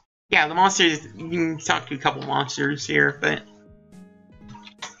 Yeah, the monsters, you can talk to a couple monsters here, but...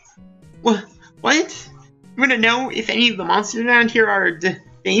 What? You wanna know if any of the monsters around here are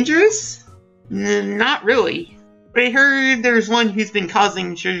dangerous? Not really. But I heard there's one who's been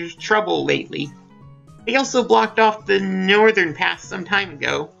causing trouble lately. They also blocked off the northern path some time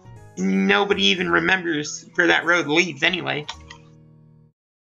ago. Nobody even remembers where that road leads anyway.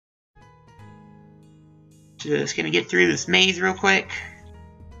 Just gonna get through this maze real quick.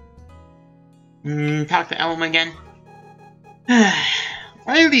 Talk to Elma again.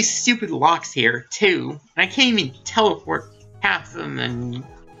 Why are these stupid locks here, too? I can't even teleport past them and...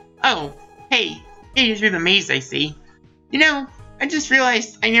 Oh, hey, Hey, through the maze, I see. You know, I just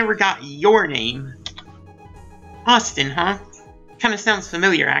realized I never got your name. Austin, huh? Kinda sounds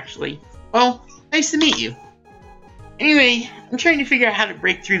familiar, actually. Well, nice to meet you. Anyway, I'm trying to figure out how to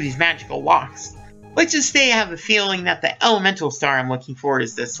break through these magical locks. Let's just say I have a feeling that the elemental star I'm looking for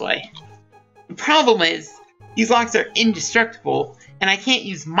is this way. The problem is, these locks are indestructible, and I can't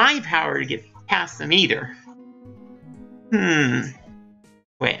use my power to get past them either.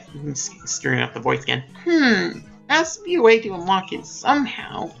 Wait, I'm screwing up the voice again. There has to be a way to unlock it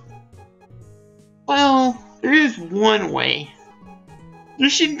somehow. Well, there is one way. There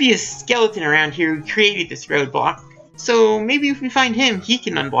should be a skeleton around here who created this roadblock, so maybe if we find him, he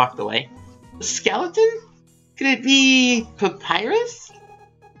can unblock the way. A skeleton? Could it be Papyrus?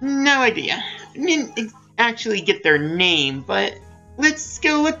 No idea. I didn't actually get their name, but let's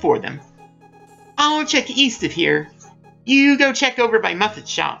go look for them. I'll check east of here. You go check over by Muffet's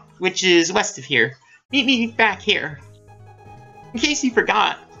shop, which is west of here. Meet me back here. In case you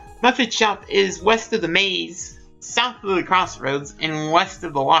forgot, Muffet's shop is west of the maze, south of the crossroads, and west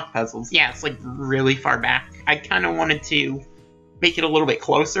of the lock puzzles. Yeah, it's like really far back. I kind of wanted to make it a little bit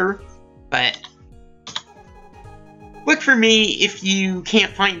closer, but look for me if you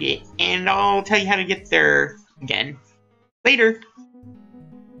can't find it, and I'll tell you how to get there again. Later.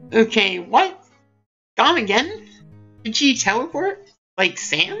 Okay, what? Gone again? Did she teleport? Like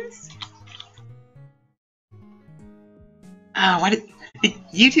Sans?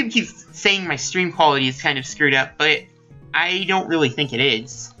 YouTube keeps saying my stream quality is kind of screwed up, but I don't really think it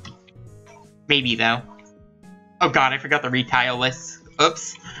is. Maybe, though. Oh god, I forgot the retile list.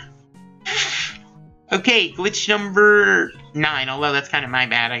 Oops. Okay, glitch number 9, although that's kind of my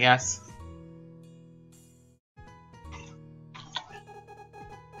bad, I guess.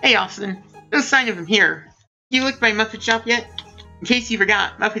 Hey, Austin. No sign of him here. You looked by Muffet's shop yet? In case you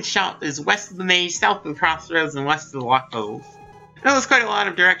forgot, Muffet's shop is west of the maze, south of the crossroads, and west of the lock puzzles. I know there's quite a lot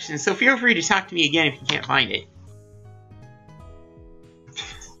of directions, so feel free to talk to me again if you can't find it.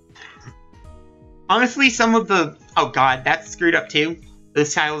 Honestly, some of the... Oh god, that's screwed up too.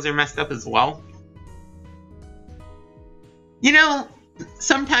 Those tiles are messed up as well. You know,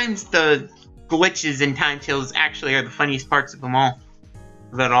 sometimes the glitches in Timetales actually are the funniest parts of them all.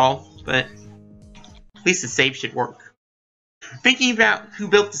 Of it all, but at least the save should work. Thinking about who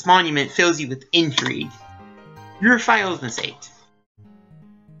built this monument fills you with intrigue. Your file has been saved.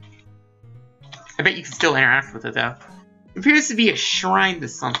 I bet you can still interact with it though. It appears to be a shrine to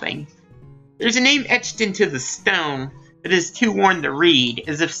something. There's a name etched into the stone that is too worn to read,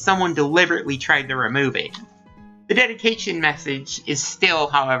 as if someone deliberately tried to remove it. The dedication message is still,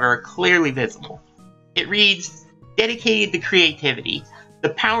 however, clearly visible. It reads, "Dedicated to creativity, the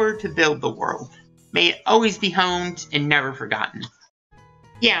power to build the world. May it always be honed and never forgotten."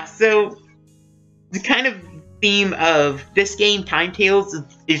 Yeah, so the kind of theme of this game, Timetales,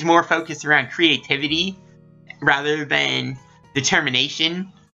 is more focused around creativity rather than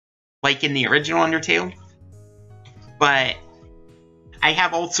determination, like in the original Undertale. But I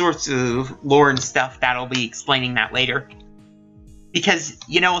have all sorts of lore and stuff that'll be explaining that later. Because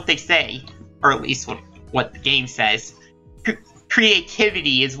you know what they say, or at least what the game says,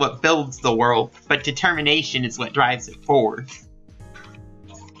 creativity is what builds the world, but determination is what drives it forward.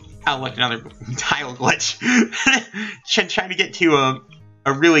 Oh, look, another tile glitch. Trying to get to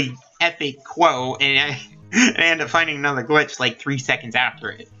a really epic quote, and I end up finding another glitch like 3 seconds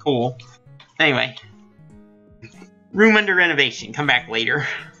after it. Cool. Anyway. Room under renovation. Come back later.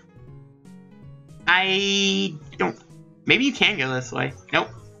 I don't... Maybe you can go this way. Nope.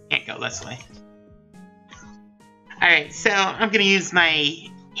 Can't go this way. Alright, so I'm going to use my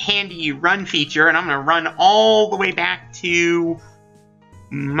handy run feature, and I'm going to run all the way back to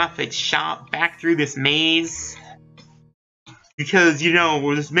Muffet's shop, back through this maze. Because, you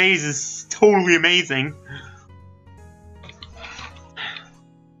know, this maze is totally amazing.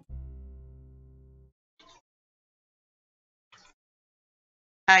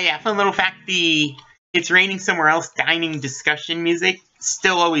 Yeah, fun little fact, the It's Raining Somewhere Else dining discussion music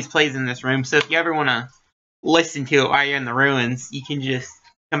still always plays in this room, so if you ever want to listen to it while you're in the ruins, you can just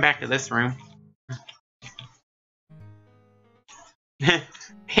come back to this room.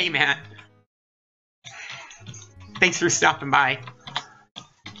 Hey, Matt. Thanks for stopping by.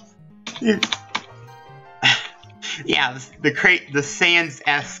 Yeah, the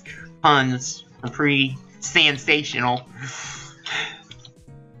Sans-esque puns are pretty sensational.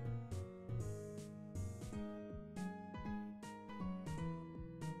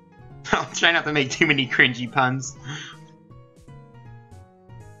 I'll try not to make too many cringy puns.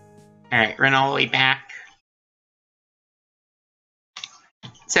 Alright, run all the way back.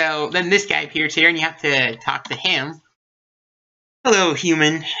 So then this guy appears here, and you have to talk to him. Hello,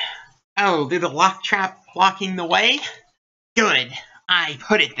 human. Oh, there's a lock trap blocking the way? Good. I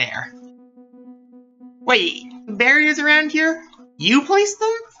put it there. Wait, the barriers around here? You placed them?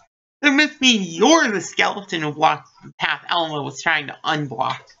 That must mean you're the skeleton who blocked the path Elma was trying to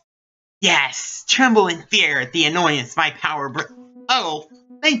unblock. Yes, tremble in fear at the annoyance my power Oh,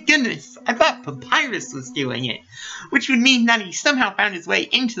 thank goodness! I thought Papyrus was doing it, which would mean that he somehow found his way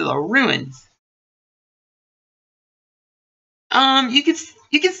into the ruins. You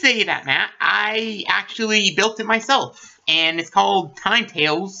could say that, Matt. I actually built it myself, and it's called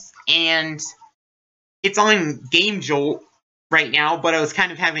Timetales, and it's on Game Jolt right now, but I was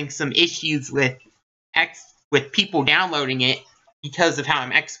kind of having some issues with people downloading it because of how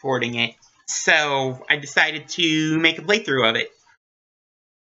I'm exporting it. So I decided to make a playthrough of it.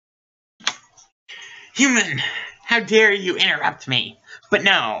 Human, how dare you interrupt me? But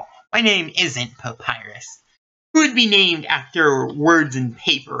no, my name isn't Papyrus. Who would be named after words and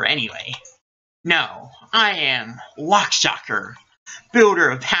paper anyway? No, I am Lockshocker, builder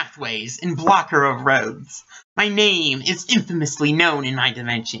of pathways and blocker of roads. My name is infamously known in my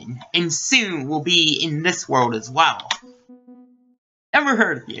dimension, and soon will be in this world as well. Never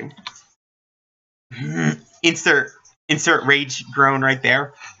heard of you. Insert rage groan right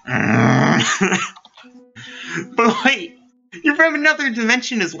there. But wait, you're from another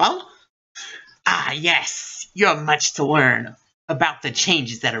dimension as well? Ah, yes, you have much to learn about the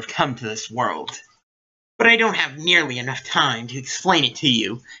changes that have come to this world. But I don't have nearly enough time to explain it to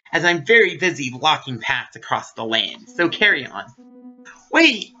you, as I'm very busy blocking paths across the land, so carry on.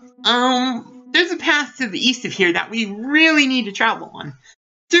 Wait, there's a path to the east of here that we really need to travel on. Is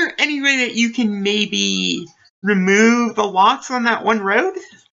there any way that you can maybe remove the locks on that one road?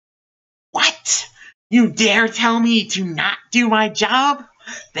 What? You dare tell me to not do my job?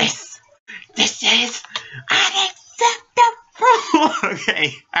 This is unacceptable!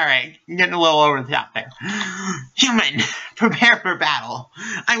 Okay, alright, I'm getting a little over the top there. Human, prepare for battle.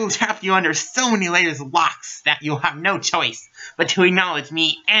 I will trap you under so many layers of locks that you'll have no choice but to acknowledge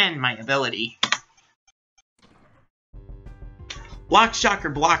me and my ability.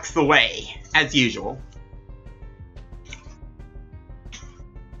 Lockshocker blocks the way, as usual.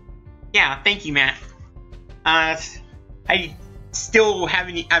 Yeah, thank you, Matt. I still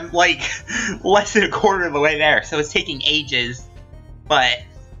haven't, I'm like less than a quarter of the way there, so it's taking ages. But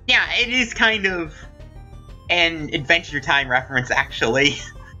yeah, it is kind of an Adventure Time reference, actually,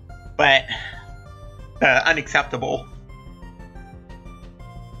 but unacceptable.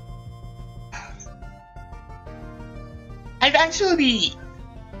 I've actually,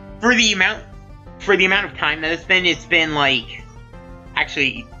 for the amount of time that it's been like,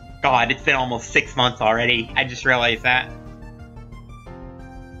 actually, God, it's been almost 6 months already. I just realized that.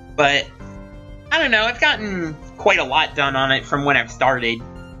 But I don't know, I've gotten quite a lot done on it from when I've started,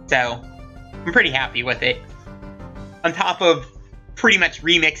 so I'm pretty happy with it. On top of pretty much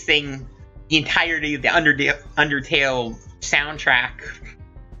remixing the entirety of the Undertale soundtrack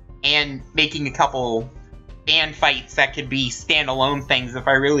and making a couple band fights that could be standalone things if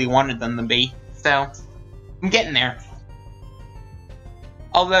I really wanted them to be. So I'm getting there.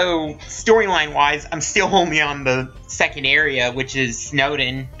 Although, storyline-wise, I'm still only on the second area, which is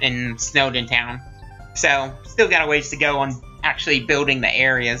Snowden in Snowden Town. So, still got a ways to go on actually building the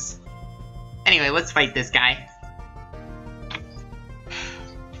areas. Anyway, let's fight this guy.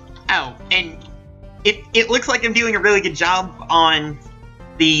 Oh, and it looks like I'm doing a really good job on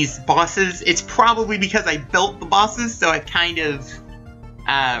these bosses. It's probably because I built the bosses, so I've kind of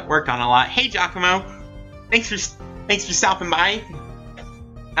worked on a lot. Hey, Giacomo! Thanks for stopping by.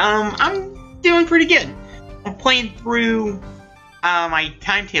 I'm doing pretty good. I'm playing through my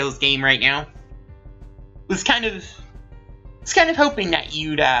Timetales game right now. Was kind of hoping that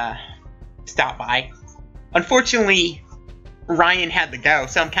you'd stop by. Unfortunately, Ryan had to go,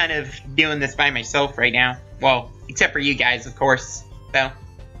 so I'm kind of doing this by myself right now. Well, except for you guys, of course. So,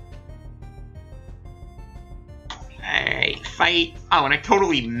 alright, fight. Oh, and I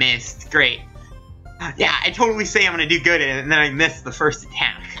totally missed. Great. Yeah, I totally say I'm gonna do good at it, and then I missed the first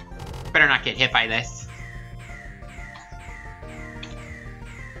attack. Better not get hit by this.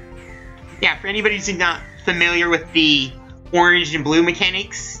 Yeah, for anybody who's not familiar with the orange and blue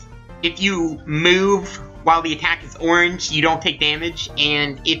mechanics, if you move while the attack is orange, you don't take damage,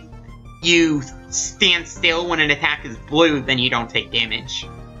 and if you stand still when an attack is blue, then you don't take damage.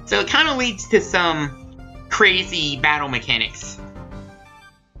 So it kind of leads to some crazy battle mechanics.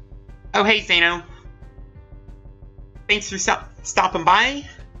 Oh, hey, Zeno. Thanks for stopping by.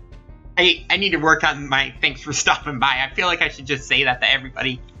 I need to work on my thanks for stopping by. I feel like I should just say that to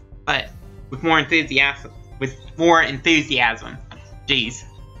everybody, but with more enthusiasm. Jeez.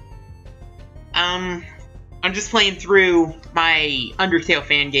 I'm just playing through my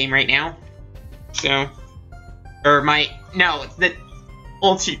Undertale-fan-game right now. So, or the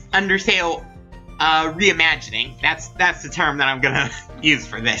Undertale reimagining. That's the term that I'm gonna use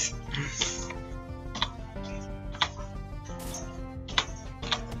for this.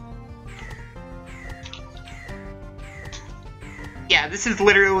 Yeah, this is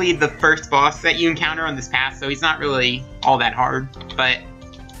literally the first boss that you encounter on this path, so he's not really all that hard, but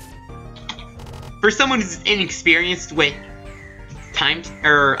for someone who's inexperienced with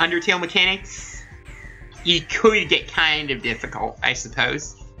Undertale mechanics, he could get kind of difficult, I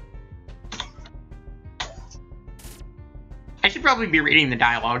suppose. I should probably be reading the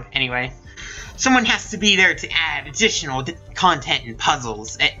dialogue anyway. Someone has to be there to add additional content and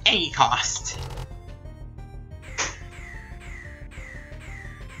puzzles at any cost.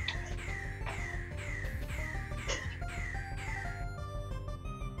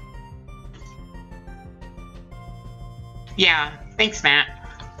 Yeah, thanks, Matt.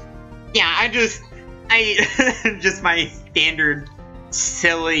 Yeah, just my standard,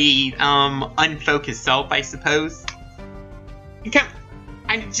 silly, unfocused self, I suppose.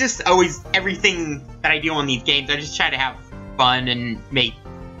 I just always, everything that I do on these games, I just try to have fun and make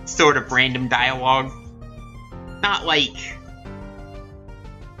sort of random dialogue. Not like,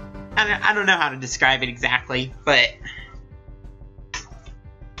 I don't know how to describe it exactly, but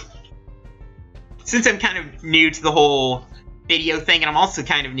since I'm kind of new to the whole video thing, and I'm also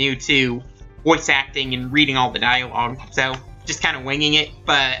kind of new to voice acting and reading all the dialogue, so just kind of winging it,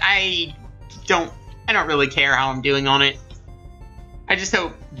 but I don't really care how I'm doing on it. I just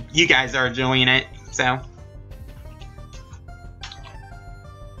hope you guys are enjoying it, so.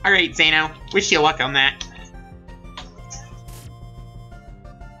 Alright, Zano, wish you luck on that.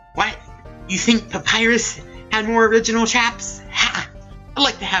 What? You think Papyrus had more original chaps? Ha! I'd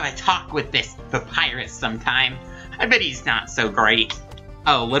like to have a talk with this Papyrus sometime. I bet he's not so great.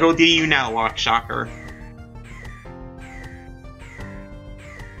 Oh, little do you know, Lockshocker.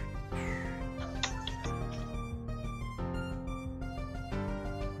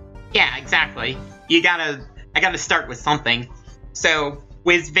 Yeah, exactly. I gotta start with something. So,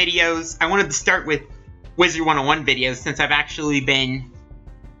 Wiz videos, I wanted to start with Wizard 101 videos since I've actually been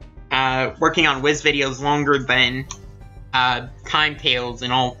working on Wiz videos longer than Timetales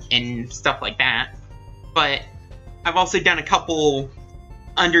and stuff like that. But I've also done a couple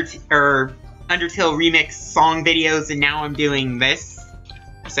Undertale remix song videos, and now I'm doing this.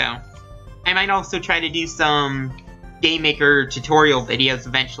 So I might also try to do some Gamemaker tutorial videos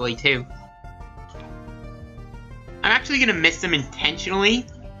eventually too. I'm actually gonna miss them intentionally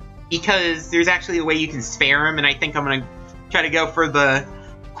because there's actually a way you can spare them, and I think I'm gonna try to go for the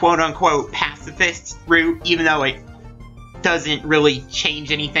quote-unquote pacifist route, even though it doesn't really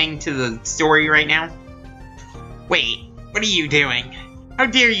change anything to the story right now. Wait, what are you doing? How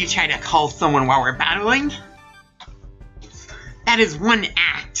dare you try to call someone while we're battling? That is one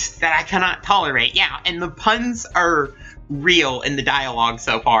act that I cannot tolerate. Yeah, and the puns are real in the dialogue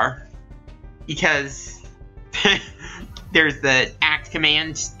so far. Because there's the act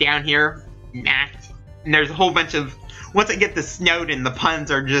command down here, act, and there's a whole bunch of, once I get the Snowden, the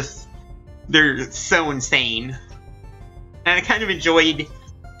puns are just, they're so insane. And I kind of enjoyed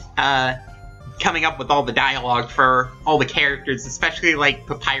coming up with all the dialogue for all the characters, especially like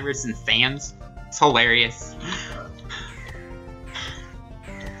Papyrus and Sans. It's hilarious.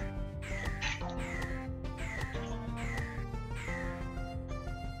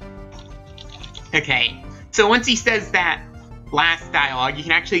 Okay, so once he says that last dialogue, you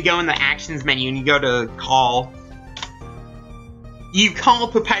can actually go in the actions menu and you go to call. You call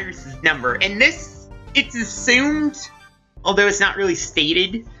Papyrus's number, and this, it's assumed, although it's not really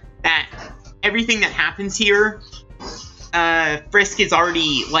stated, that everything that happens here, Frisk has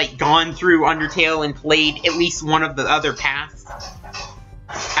already, like, gone through Undertale and played at least one of the other paths.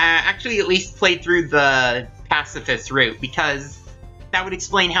 Actually, at least played through the pacifist route, because that would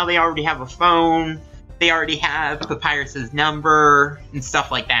explain how they already have a phone, they already have Papyrus's number, and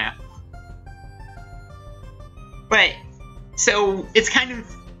stuff like that. But, so, it's kind of,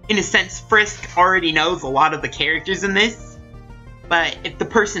 in a sense, Frisk already knows a lot of the characters in this, but if the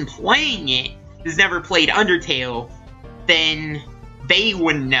person playing it has never played Undertale, then they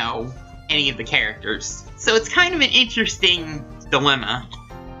wouldn't know any of the characters. So it's kind of an interesting dilemma.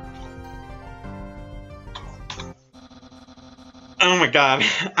 Oh my god,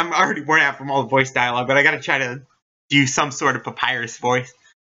 I'm already worn out from all the voice dialogue, but I gotta try to do some sort of Papyrus voice.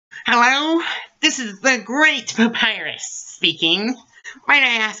 Hello? This is the Great Papyrus speaking. Might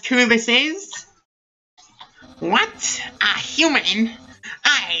I ask who this is? What? A human?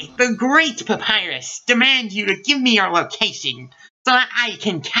 I, the Great Papyrus, demand you to give me your location so that I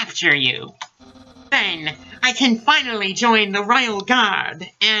can capture you. Then, I can finally join the Royal Guard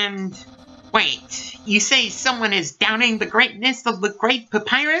and... Wait, you say someone is doubting the greatness of the Great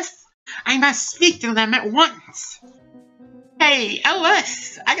Papyrus? I must speak to them at once. Hey,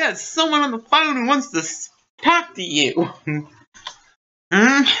 LS, I got someone on the phone who wants to talk to you.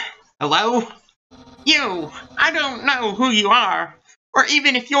 Hello? You, I don't know who you are, or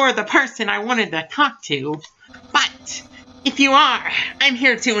even if you're the person I wanted to talk to, but if you are, I'm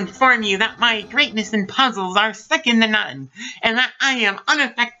here to inform you that my greatness in puzzles are second to none, and that I am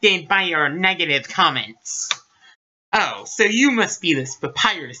unaffected by your negative comments. Oh, so you must be this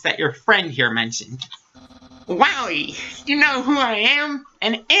papyrus that your friend here mentioned. Wowie, you know who I am?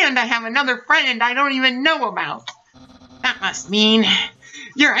 And I have another friend I don't even know about. That must mean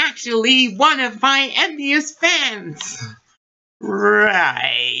you're actually one of my envious fans.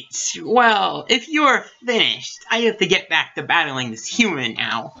 Right. Well, if you're finished, I have to get back to battling this human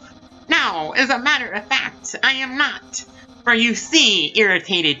now. Now, as a matter of fact, I am not. For you see,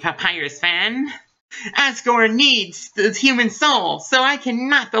 irritated Papyrus fan, Asgore needs the human soul, so I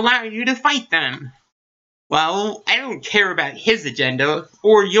cannot allow you to fight them. Well, I don't care about his agenda,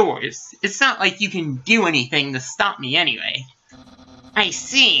 or yours. It's not like you can do anything to stop me anyway. I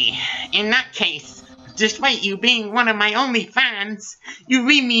see. In that case, despite you being one of my only fans, you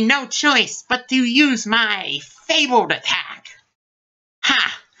leave me no choice but to use my fabled attack.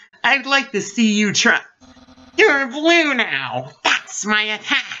 Ha! I'd like to see you try. You're blue now! That's my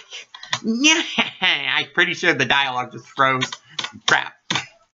attack! Yeah! I'm pretty sure the dialogue just froze. Crap.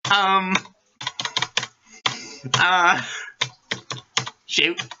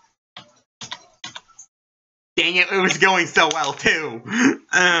 Shoot. Dang it, it was going so well, too.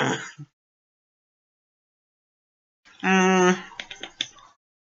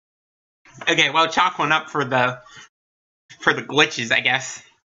 Okay, well, chalk one up for the glitches, I guess.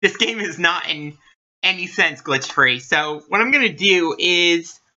 This game is not in any sense glitch-free, so what I'm gonna do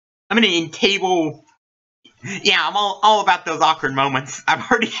is I'm gonna entable. Yeah, I'm all about those awkward moments. I've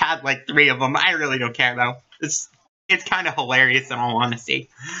already had like 3 of them. I really don't care though. It's kind of hilarious in all honesty.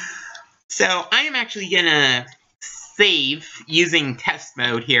 So I am actually gonna save using test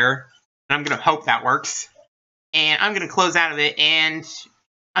mode here, and I'm gonna hope that works. And I'm gonna close out of it, and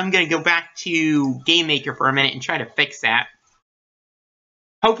I'm gonna go back to Gamemaker for a minute and try to fix that.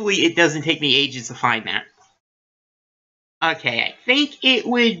 Hopefully it doesn't take me ages to find that. Okay, I think it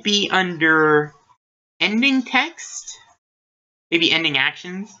would be under ending text? Maybe ending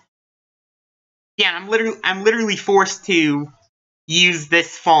actions? Yeah, I'm literally forced to use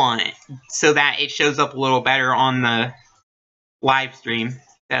this font so that it shows up a little better on the live stream.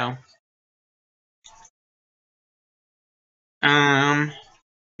 So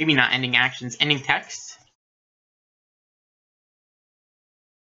maybe not ending actions, ending text.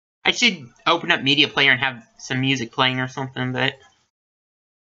 I should open up Media Player and have some music playing or something, but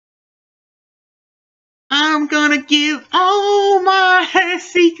I'm gonna give all my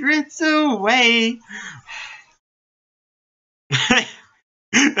secrets away.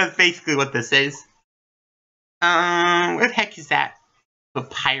 That's basically what this is. Where the heck is that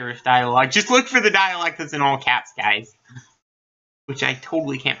papyrus dialogue? Just look for the dialogue that's in all caps, guys. Which I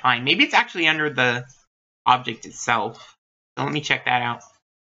totally can't find. Maybe it's actually under the object itself. So let me check that out.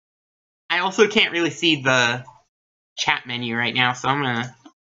 I also can't really see the chat menu right now, so I'm gonna...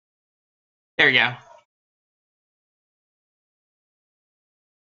 There we go.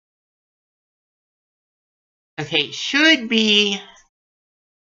 Okay, it should be...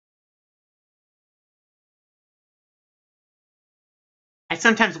 I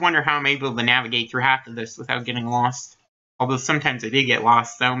sometimes wonder how I'm able to navigate through half of this without getting lost. Although sometimes I did get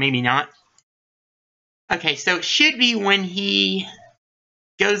lost, so maybe not. Okay, so it should be when he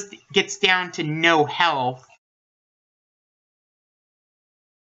gets down to no health.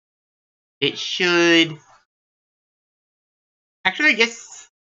 It should... Actually, I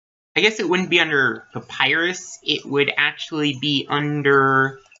guess it wouldn't be under Papyrus. It would actually be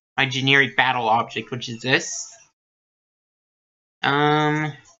under my generic battle object, which is this.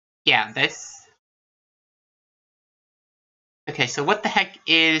 Yeah, this. Okay, so what the heck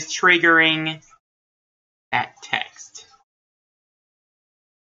is triggering that text?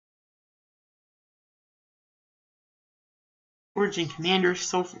 Origin Commander,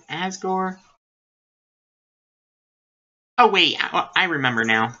 Soul from Asgore. Oh wait, I remember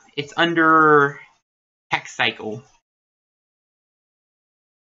now. It's under Text Cycle.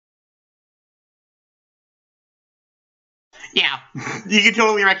 Yeah, you can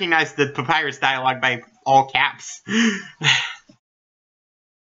totally recognize the Papyrus dialogue by all caps.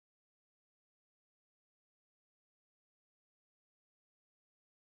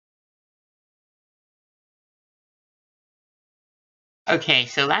 Okay,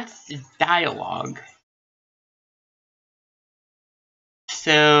 so that's the dialogue.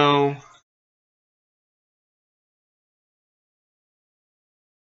 So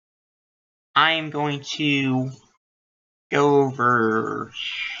I am going to go over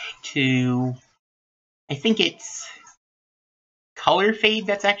to, I think it's color fade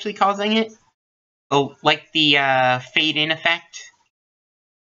that's actually causing it. Oh, like the fade in effect.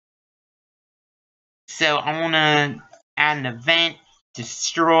 So I want to add an event,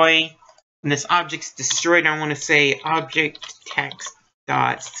 destroy. When this object's destroyed, I want to say object text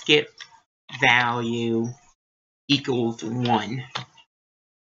dot skip value equals 1.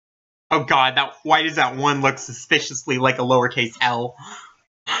 Oh god, why does that 1 look suspiciously like a lowercase l?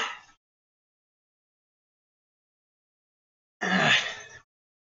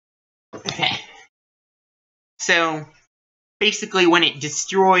 Okay. So, basically when it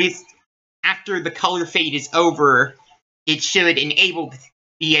destroys, after the color fade is over, it should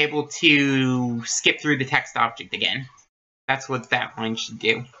be able to skip through the text object again. That's what that line should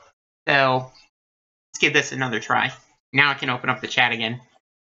do. So, let's give this another try. Now I can open up the chat again.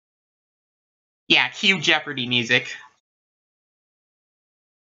 Yeah, cue Jeopardy music.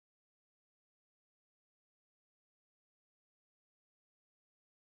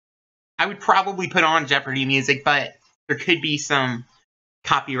 I would probably put on Jeopardy music, but there could be some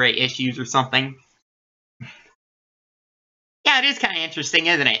copyright issues or something. Yeah, it is kind of interesting,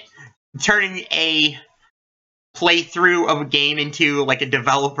 isn't it? Turning a playthrough of a game into like a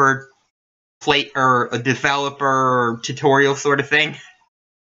developer tutorial sort of thing.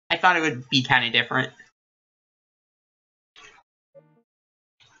 I thought it would be kind of different.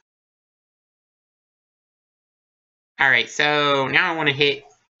 Alright, so now I want to hit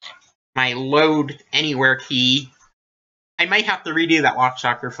my load anywhere key. I might have to redo that Lock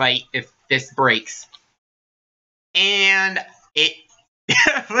Shocker fight if this breaks. And it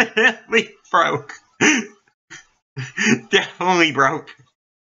definitely broke. Definitely broke.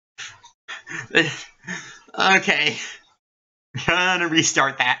 Okay. Gonna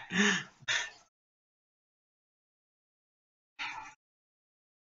restart that.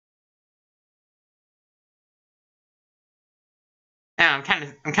 I'm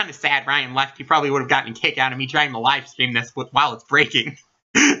kind of sad Ryan left. He probably would have gotten a kick out of me trying to live stream this while it's breaking.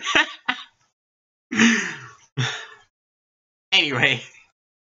 Anyway,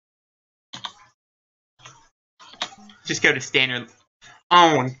 just go to standard.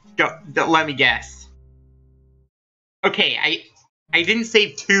 Oh, let me guess. Okay, I didn't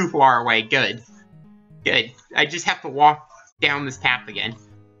save too far away. Good. I just have to walk down this path again.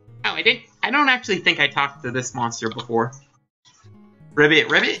 Oh, I don't actually think I talked to this monster before.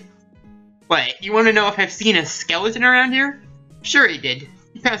 Ribbit? What, you want to know if I've seen a skeleton around here? Sure he did.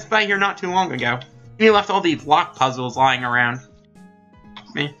 He passed by here not too long ago. And he left all these block puzzles lying around.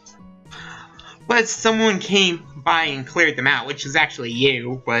 Meh. But someone came by and cleared them out, which is actually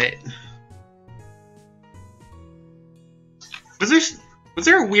you, but... Was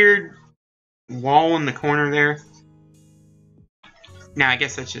there a weird wall in the corner there? No, I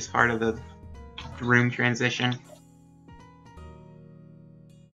guess that's just part of the room transition.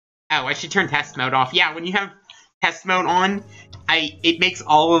 Oh, I should turn test mode off. Yeah, when you have test mode on, it makes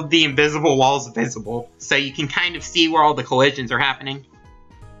all of the invisible walls visible, so you can kind of see where all the collisions are happening.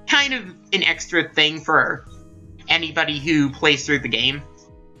 Kind of an extra thing for anybody who plays through the game.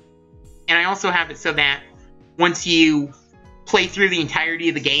 And I also have it so that once you play through the entirety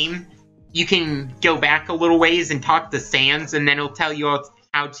of the game, you can go back a little ways and talk to Sans, and then it'll tell you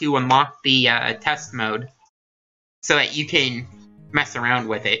how to unlock the test mode, so that you can mess around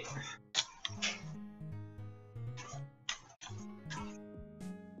with it.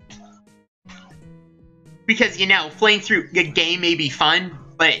 Because, you know, playing through a game may be fun,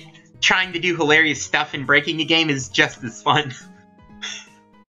 but trying to do hilarious stuff and breaking a game is just as fun.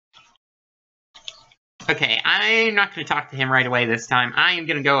 Okay, I'm not going to talk to him right away this time. I am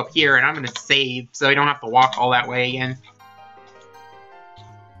going to go up here, and I'm going to save, so I don't have to walk all that way again.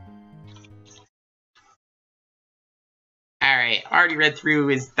 Alright, already read through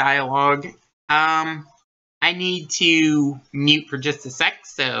his dialogue. I need to mute for just a sec,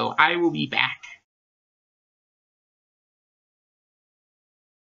 so I will be back.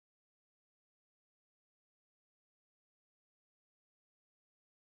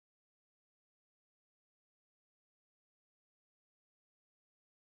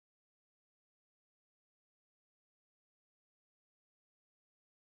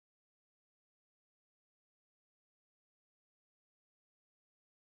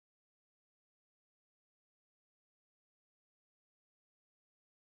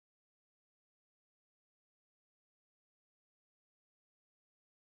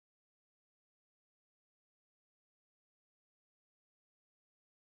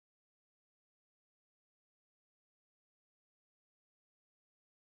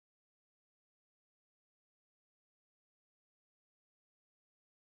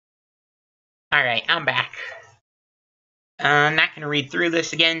 Alright, I'm back. I'm not going to read through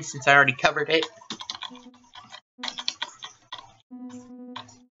this again since I already covered it.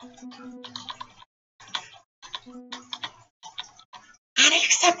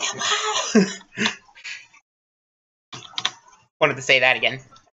 Unacceptable! Wanted to say that again.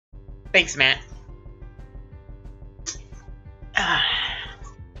 Thanks, Matt.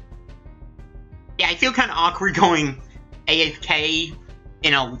 Yeah, I feel kind of awkward going AFK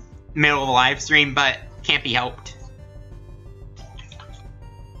in a middle of a live stream, but can't be helped.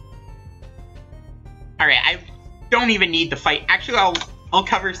 Alright, I don't even need the fight. Actually, I'll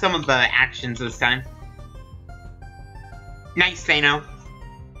cover some of the actions this time. Nice, Thano.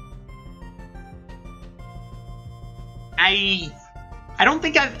 I don't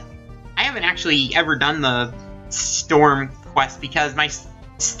think I haven't actually ever done the Storm quest because my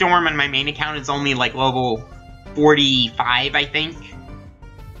Storm on my main account is only like level 45, I think.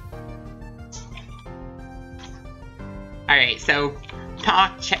 Alright, so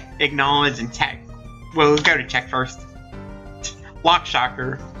talk, check, acknowledge, and check. Well, let's go to check first. Lock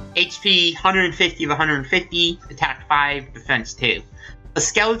Shocker. HP 150 of 150, attack 5, defense 2. A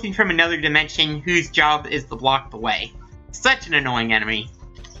skeleton from another dimension whose job is to block the way. Such an annoying enemy.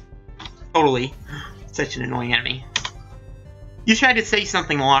 Totally. Such an annoying enemy. You tried to say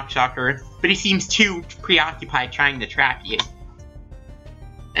something to Lock Shocker, but he seems too preoccupied trying to trap you.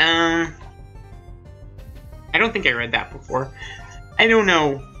 I don't think I read that before. I don't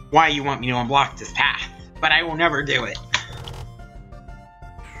know why you want me to unblock this path, but I will never do it.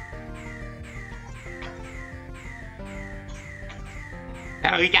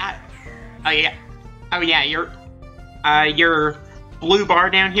 Oh, you got... Oh, yeah. Oh, yeah, your blue bar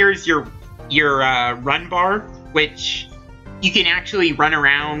down here is your run bar, which you can actually run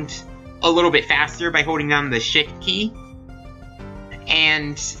around a little bit faster by holding down the shift key.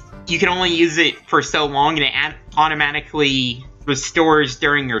 And you can only use it for so long, and it automatically restores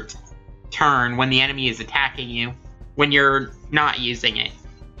during your turn when the enemy is attacking you, when you're not using it.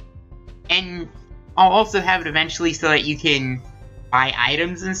 And I'll also have it eventually so that you can buy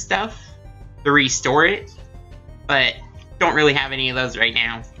items and stuff to restore it, but don't really have any of those right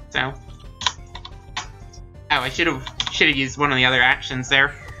now, so. Oh, I should have used one of the other actions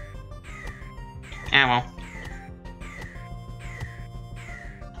there. Ah, well.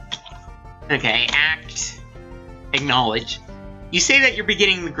 Okay, act, acknowledge. You say that you're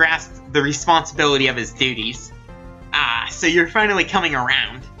beginning to grasp the responsibility of his duties. Ah, so you're finally coming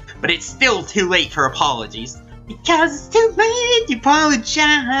around, but it's still too late for apologies. Because it's too late to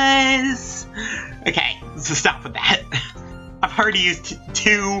apologize. Okay, so stop with that. I've already used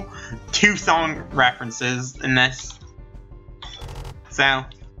two song references in this. So.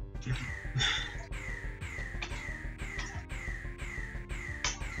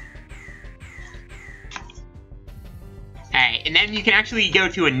 Alright, and then you can actually go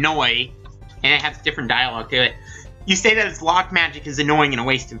to annoy, and it has different dialogue to it. You say that its lock magic is annoying and a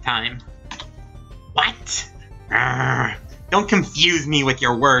waste of time. What? Don't confuse me with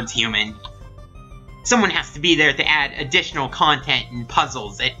your words, human. Someone has to be there to add additional content and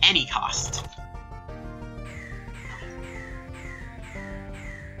puzzles at any cost.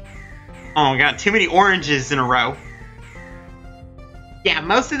 Oh my god, too many oranges in a row. Yeah,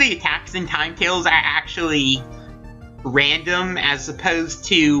 most of the attacks in Timetales are actually random as opposed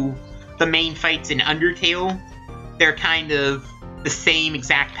to the main fights in Undertale. They're kind of the same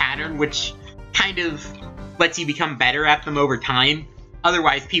exact pattern, which kind of lets you become better at them over time.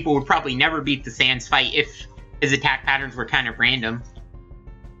 Otherwise, people would probably never beat the Sans fight if his attack patterns were kind of random.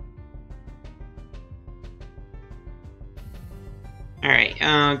 Alright,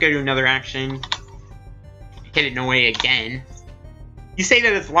 go to another action. Hit annoy again. You say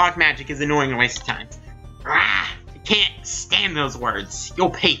that its lock magic is annoying and a waste of time. I can't stand those words. You'll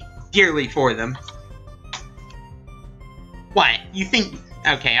pay dearly for them. What? You think...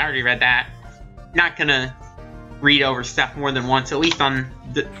 Okay, I already read that. Not gonna read over stuff more than once, at least on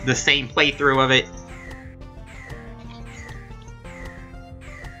the same playthrough of it.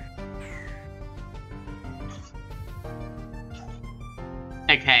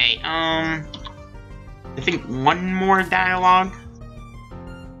 Okay, I think one more dialogue?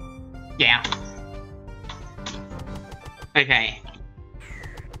 Yeah. Okay.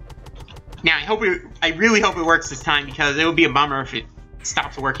 Now, I really hope it works this time, because it would be a bummer if it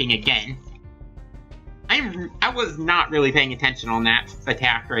stops working again. I was not really paying attention on that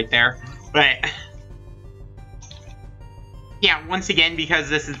attack right there, but yeah, once again, because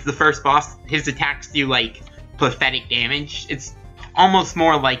this is the first boss, his attacks do, like, pathetic damage. It's almost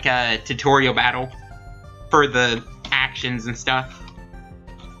more like a tutorial battle for the actions and stuff.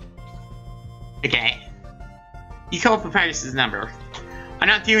 Okay. You call Papyrus's number. I'm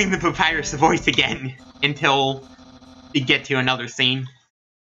not doing the Papyrus voice again until we get to another scene.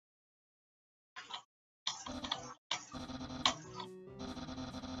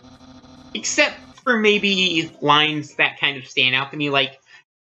 Except for maybe lines that kind of stand out to me, like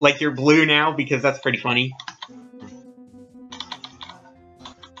you're blue now, because that's pretty funny.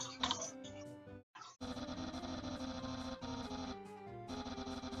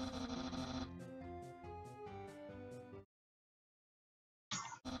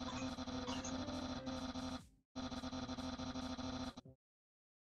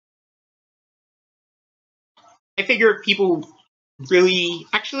 I figure people really...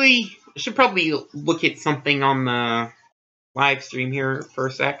 Actually, I should probably look at something on the live stream here for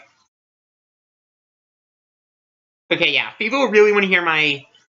a sec. Okay, yeah, if people really want to hear my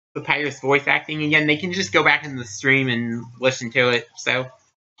Papyrus voice acting again, they can just go back in the stream and listen to it, so...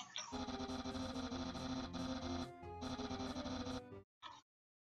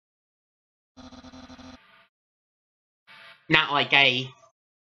 Not like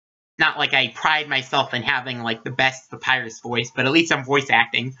I pride myself in having, like, the best Papyrus voice, but at least I'm voice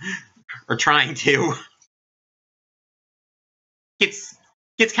acting. Or trying to. Gets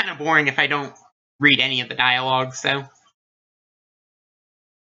kind of boring if I don't read any of the dialogue, so...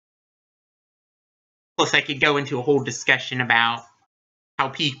 Plus, I could go into a whole discussion about how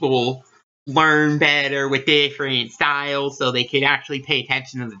people learn better with different styles, so they could actually pay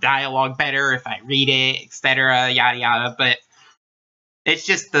attention to the dialogue better if I read it, etc., yada yada, but... It's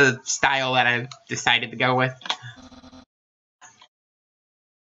just the style that I've decided to go with.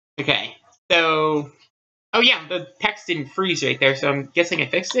 Okay, so... Oh yeah, the text didn't freeze right there, so I'm guessing I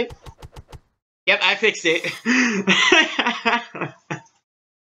fixed it? Yep, I fixed it.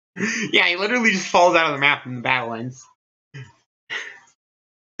 Yeah, he literally just falls out of the map and the battle ends.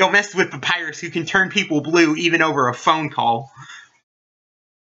 Don't mess with Papyrus, who can turn people blue even over a phone call.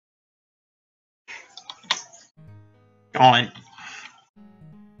 Go on.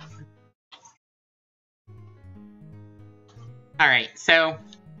 Alright, so,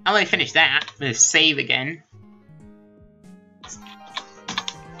 now that I finish that, I'm gonna save again.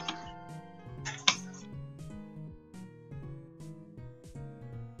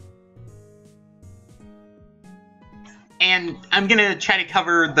 And I'm gonna try to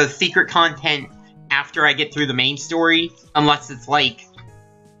cover the secret content after I get through the main story, unless it's like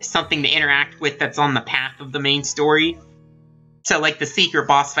something to interact with that's on the path of the main story. So like the secret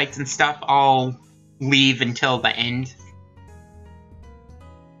boss fights and stuff, I'll leave until the end.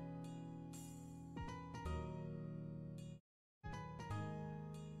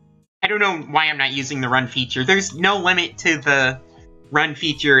 I don't know why I'm not using the run feature. There's no limit to the run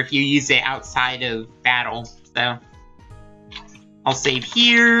feature if you use it outside of battle, so... I'll save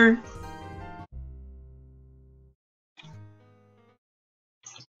here.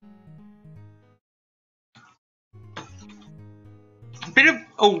 A bit of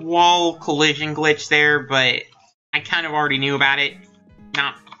a wall collision glitch there, but I kind of already knew about it.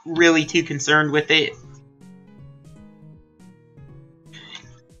 Not really too concerned with it.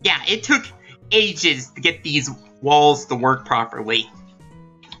 Yeah, it took ages to get these walls to work properly.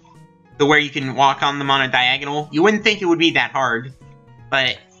 To where you can walk on them on a diagonal. You wouldn't think it would be that hard,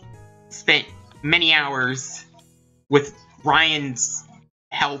 but spent many hours with Ryan's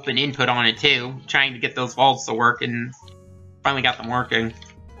help and input on it too, trying to get those walls to work, and finally got them working.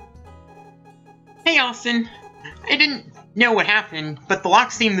 Hey Austin, I didn't know what happened, but the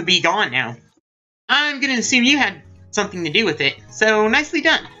locks seem to be gone now. I'm gonna assume you had something to do with it, so nicely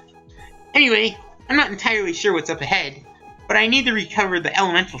done. Anyway, I'm not entirely sure what's up ahead, but I need to recover the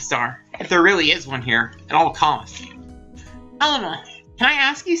elemental star, if there really is one here, at all costs. Elena, can I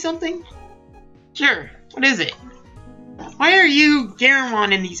ask you something? Sure, what is it? Why are you,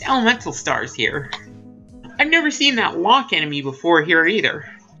 Garamon, and these elemental stars here? I've never seen that lock enemy before here either.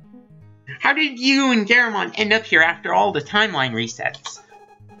 How did you and Garamon end up here after all the timeline resets?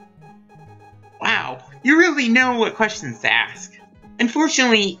 Wow, you really know what questions to ask.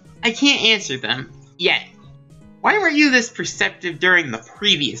 Unfortunately, I can't answer them, yet. Why were you this perceptive during the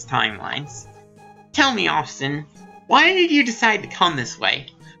previous timelines? Tell me, Austin, why did you decide to come this way?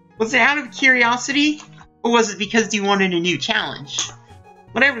 Was it out of curiosity, or was it because you wanted a new challenge?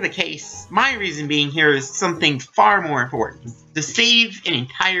 Whatever the case, my reason being here is something far more important, to save an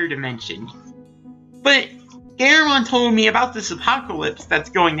entire dimension. But Garamon told me about this apocalypse that's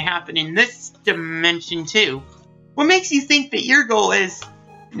going to happen in this dimension too. What makes you think that your goal is...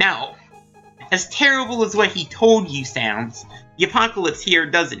 No. As terrible as what he told you sounds, the apocalypse here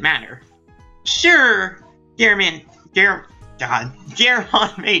doesn't matter. Sure, Garamon God,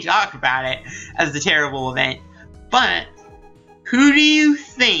 Garamond may talk about it as the terrible event, but who do you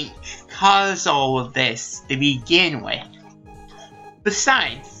think caused all of this to begin with?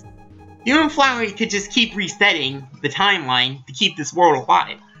 Besides, you and Flowey could just keep resetting the timeline to keep this world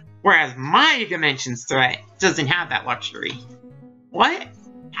alive, whereas my dimensions threat doesn't have that luxury. What?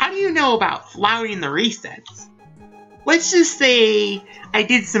 How do you know about Flowey and the resets? Let's just say I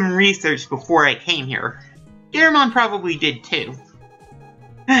did some research before I came here. Garamond probably did too.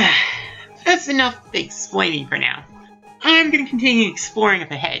 That's enough explaining for now. I'm gonna continue exploring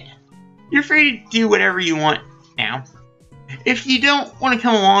up ahead. You're free to do whatever you want now. If you don't want to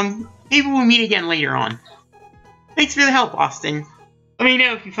come along, maybe we'll meet again later on. Thanks for the help, Austin. Let me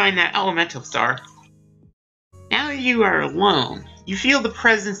know if you find that elemental star. Now that you are alone, you feel the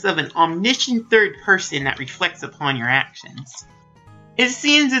presence of an omniscient third person that reflects upon your actions. It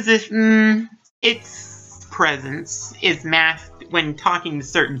seems as if, its presence is masked when talking to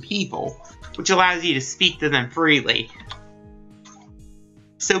certain people, which allows you to speak to them freely.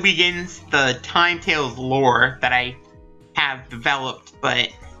 So begins the Timetales lore that I have developed, but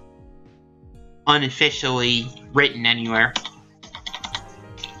unofficially written anywhere.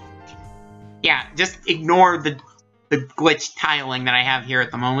 Yeah, just ignore the glitched tiling that I have here at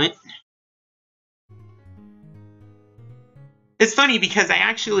the moment. It's funny because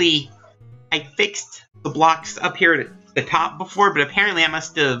I fixed the blocks up here at the top before, but apparently I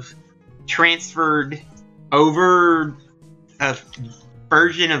must have transferred over a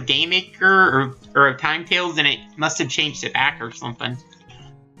version of Gamemaker or of Timetales, and it must have changed it back or something.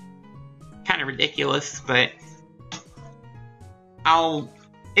 Kind of ridiculous, but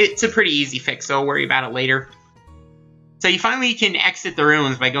it's a pretty easy fix, so I'll worry about it later. So you finally can exit the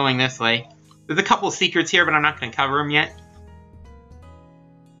ruins by going this way. There's a couple of secrets here, but I'm not going to cover them yet.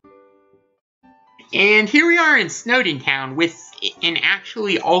 And here we are in Snowdin Town with an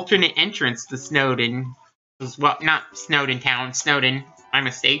actually alternate entrance to Snowdin. Well, not Snowdin Town, Snowdin. My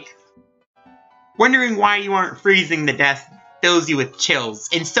mistake. Wondering why you aren't freezing to death fills you with chills.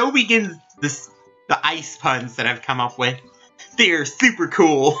 And so begins the ice puns that I've come up with. They're super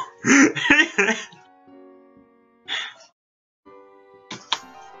cool.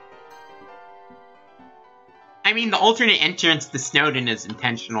 I mean, the alternate entrance to Snowdin is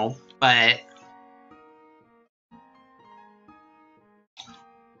intentional, but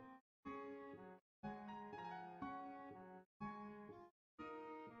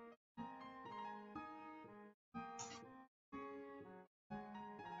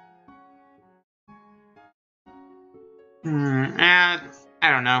I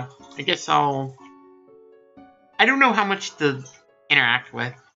don't know. I guess I don't know how much to interact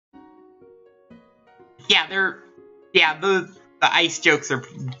with. Yeah, the ice jokes are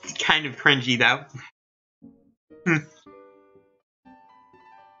kind of cringy, though.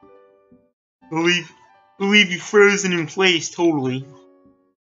 Believe you frozen in place, totally.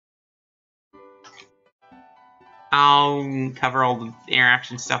 I'll cover all the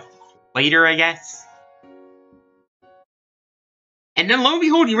interaction stuff later, I guess. And then, lo and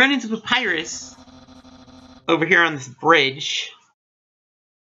behold, you run into Papyrus over here on this bridge.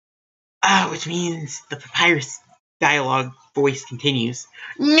 Which means the Papyrus dialogue voice continues.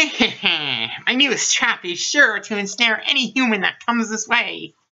 My newest trap is sure to ensnare any human that comes this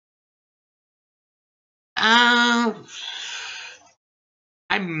way. I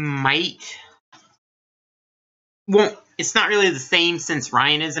might. Well, it's not really the same since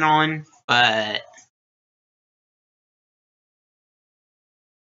Ryan isn't on, but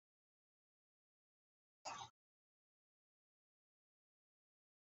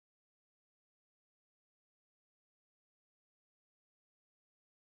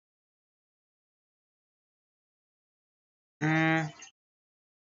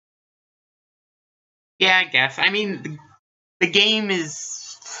yeah, I guess. I mean, the game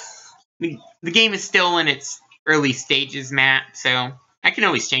is still in its early stages, Matt, so I can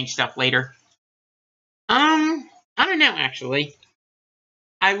always change stuff later. I don't know, actually.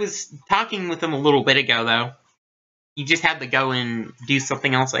 I was talking with him a little bit ago, though. You just had to go and do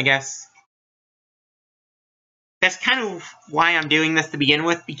something else, I guess. That's kind of why I'm doing this to begin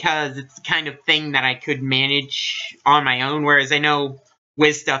with, because it's the kind of thing that I could manage on my own, whereas I know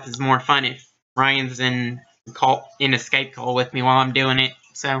Wiz stuff is more fun if Ryan's in a Skype call with me while I'm doing it,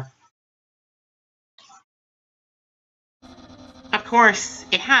 so. Of course,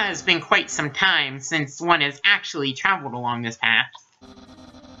 it has been quite some time since one has actually traveled along this path.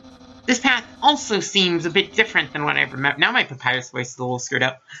 This path also seems a bit different than what I remember. Now my Papyrus voice is a little screwed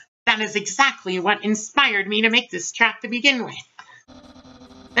up. That is exactly what inspired me to make this trap to begin with.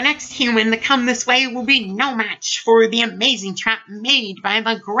 The next human to come this way will be no match for the amazing trap made by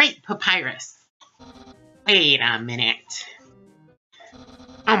the Great Papyrus. Wait a minute.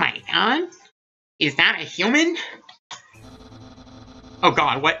 Oh my god? Is that a human? Oh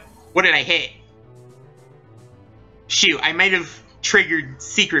god, what did I hit? Shoot, I might have triggered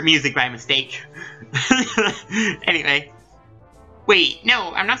secret music by mistake. Anyway. Wait,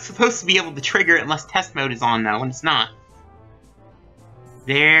 no, I'm not supposed to be able to trigger it unless test mode is on, though, and it's not.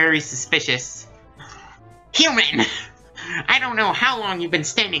 Very suspicious. Human! I don't know how long you've been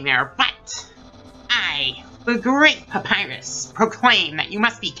standing there, but I, the Great Papyrus, proclaim that you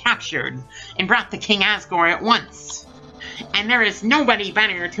must be captured and brought to King Asgore at once. And there is nobody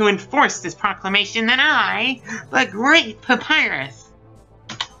better to enforce this proclamation than I, the Great Papyrus.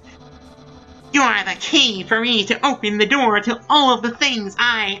 You are the key for me to open the door to all of the things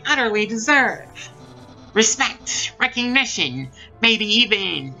I utterly deserve. Respect, recognition, maybe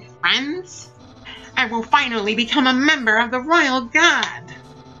even friends? I will finally become a member of the Royal Guard.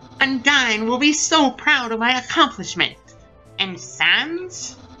 Undyne will be so proud of my accomplishment. And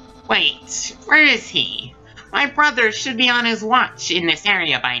Sans? Wait, where is he? My brother should be on his watch in this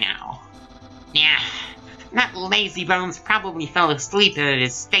area by now. Yeah, that lazy bones probably fell asleep at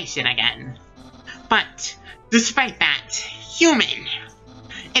his station again. But, despite that, human!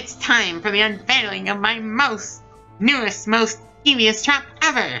 It's time for the unveiling of my newest, most devious trap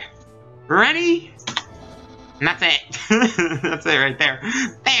ever! Ready? And that's it. That's it right there.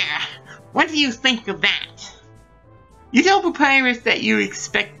 There! What do you think of that? You tell Papyrus that you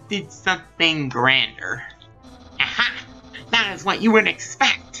expected something grander. Aha! That is what you would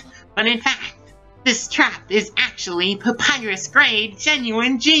expect. But in fact, this trap is actually Papyrus-grade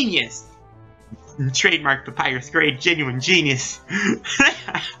genuine genius. Trademark Papyrus-grade genuine genius.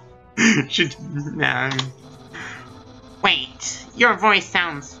 Wait, your voice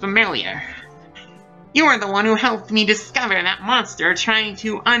sounds familiar. You were the one who helped me discover that monster trying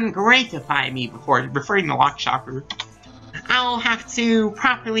to ungratify me before, referring to Lockshopper. I'll have to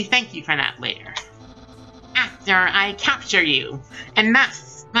properly thank you for that later. After I capture you, and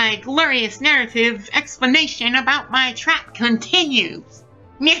thus my glorious narrative explanation about my trap continues.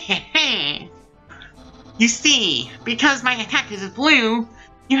 You see, because my attack is blue,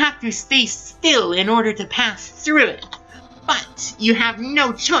 you have to stay still in order to pass through it. But you have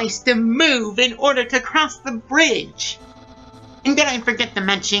no choice to move in order to cross the bridge. And did I forget to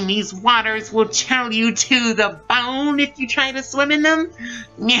mention these waters will chow you to the bone if you try to swim in them?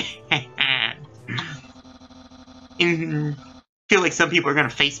 I feel like some people are going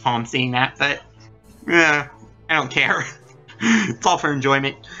to facepalm seeing that, but I don't care. It's all for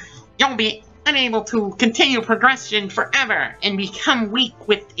enjoyment. You'll be unable to continue progression forever and become weak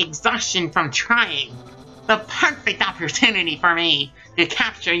with exhaustion from trying. The perfect opportunity for me to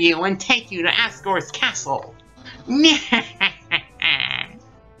capture you and take you to Asgore's castle. Dear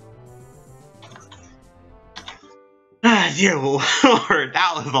Lord,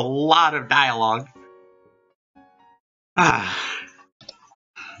 that was a lot of dialogue.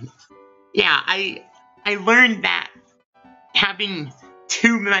 Yeah, I learned that having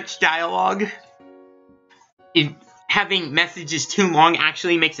too much dialogue, having messages too long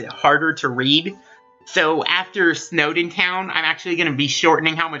actually makes it harder to read. So after Snowden Town, I'm actually going to be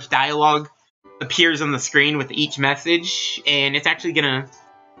shortening how much dialogue appears on the screen with each message, and it's actually going to,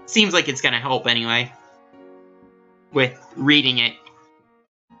 seems like it's going to help anyway, with reading it.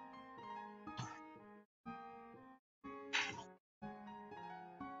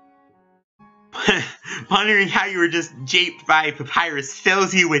 Wondering how you were just japed by Papyrus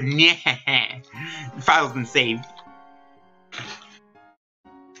fills you with nyeh. The file's been saved.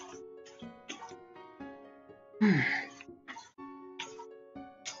 And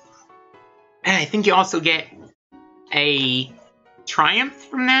I think you also get a triumph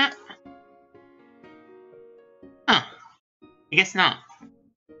from that? Huh. I guess not.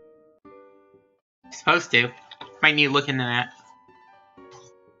 Supposed to. Might need to look into that.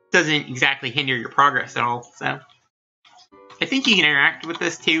 Doesn't exactly hinder your progress at all, so. I think you can interact with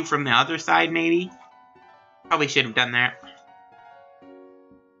this too from the other side, maybe. Probably should have done that.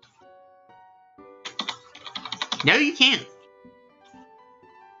 No, you can't.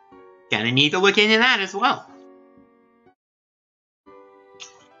 Gonna need to look into that as well.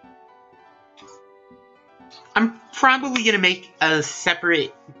 I'm probably gonna make a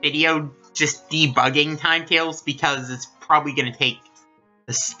separate video just debugging Timetales because it's probably gonna take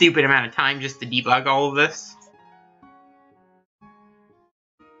a stupid amount of time just to debug all of this.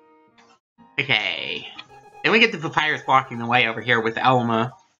 Okay. Then we get the Papyrus blocking the way over here with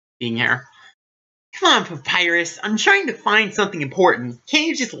Elma being here. Come on, Papyrus. I'm trying to find something important. Can't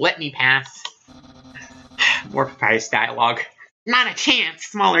you just let me pass? More Papyrus dialogue. Not a chance,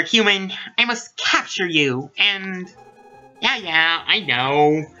 smaller human. I must capture you, and... Yeah, I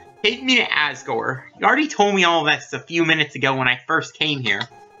know. Take me to Asgore. You already told me all this a few minutes ago when I first came here.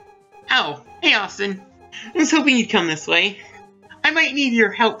 Oh, hey Austin. I was hoping you'd come this way. I might need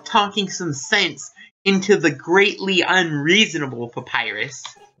your help talking some sense into the greatly unreasonable Papyrus.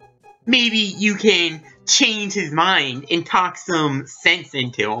 Maybe you can change his mind and talk some sense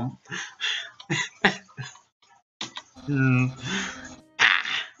into him.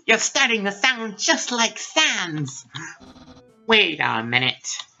 You're starting to sound just like Sans. Wait a minute.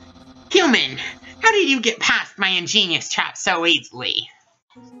 Human, how did you get past my ingenious trap so easily?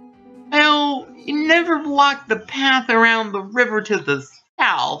 Well, you never blocked the path around the river to the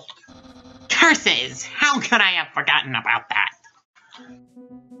south. Curses! How could I have forgotten about that?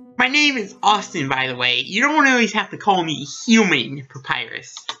 My name is Austin, by the way. You don't always have to call me Human,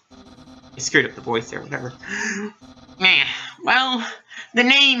 Papyrus. I screwed up the voice there, whatever. Well, the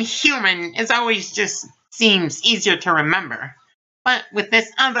name Human is always just seems easier to remember. But with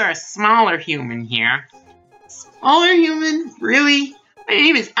this other smaller human here... Smaller human? Really? My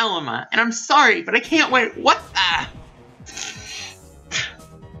name is Elma, and I'm sorry, but I can't wait. What the?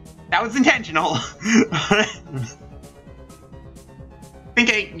 That was intentional. I think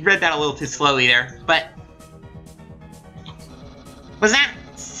I read that a little too slowly there, but... Was that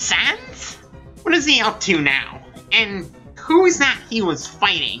Sans? What is he up to now? And who is that he was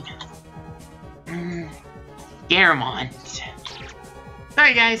fighting? Garamond.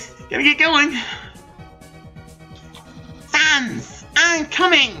 Sorry guys, gotta get going. Sans! I'm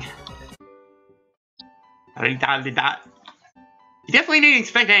coming! You definitely didn't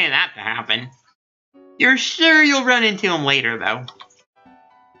expect any of that to happen. You're sure you'll run into him later, though.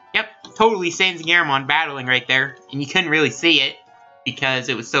 Yep, totally Sans and Garamond battling right there, and you couldn't really see it, because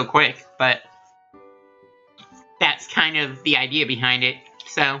it was so quick, but... That's kind of the idea behind it,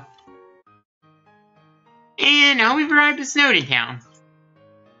 so... And now we've arrived at Snowdin Town.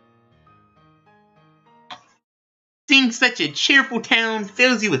 Seeing such a cheerful town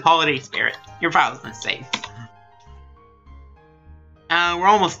fills you with holiday spirit. Your file's been saved. We're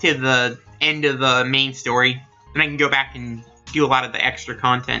almost to the end of the main story, and I can go back and do a lot of the extra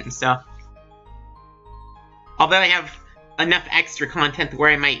content and stuff. Although I have enough extra content where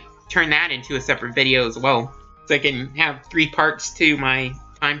I might turn that into a separate video as well. So I can have 3 parts to my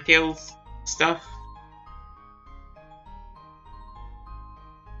Timetales stuff.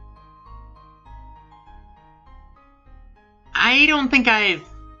 I don't think I've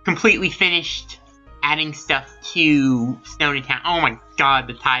completely finished adding stuff to Snowdin Town. Oh my god,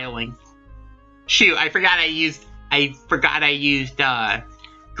 the tiling. Shoot, I forgot I used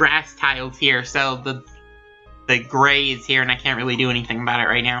grass tiles here, so the gray is here and I can't really do anything about it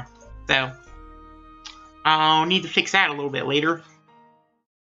right now. So I'll need to fix that a little bit later.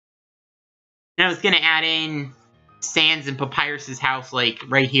 And I was gonna add in Sans and Papyrus's house, like,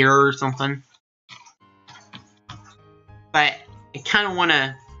 right here or something. But I kind of want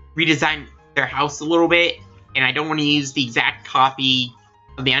to redesign their house a little bit, and I don't want to use the exact copy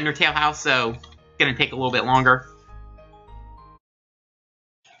of the Undertale house, so it's going to take a little bit longer.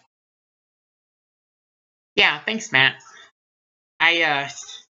 Yeah, thanks, Matt. I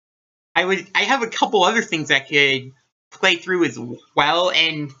have a couple other things I could play through as well,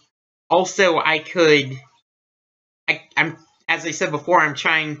 and also as I said before, I'm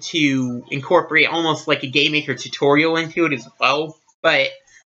trying to incorporate almost like a Gamemaker tutorial into it as well, but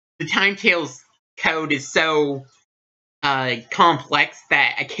the Timetales code is so complex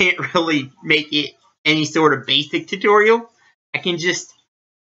that I can't really make it any sort of basic tutorial. I can just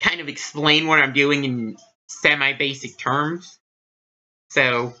kind of explain what I'm doing in semi-basic terms.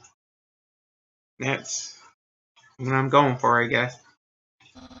 So that's what I'm going for, I guess.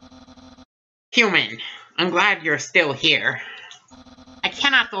 Human, I'm glad you're still here. I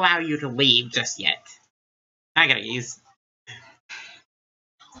cannot allow you to leave just yet. I gotta use...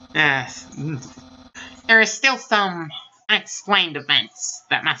 There is still some unexplained events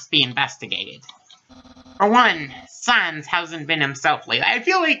that must be investigated. For one, Sans hasn't been himself lately. I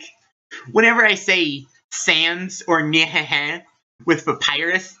feel like whenever I say Sans or Nyehehe with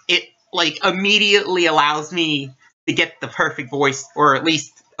Papyrus, it, like, immediately allows me to get the perfect voice, or at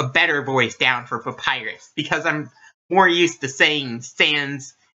least a better voice down for Papyrus, because I'm more used to saying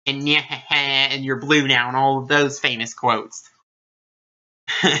Sans and Nyehehe and you're blue now and all of those famous quotes.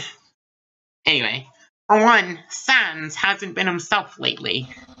 Anyway, for one, Sans hasn't been himself lately.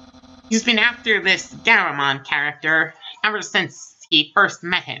 He's been after this Garamond character ever since he first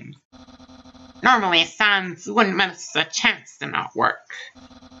met him. Normally, Sans wouldn't miss a chance to not work.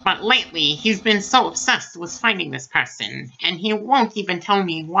 But lately, he's been so obsessed with finding this person, and he won't even tell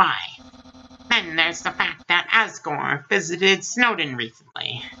me why. Then there's the fact that Asgore visited Snowdin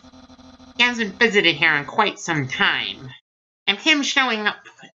recently. He hasn't visited here in quite some time, and him showing up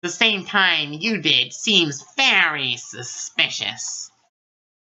the same time you did seems very suspicious.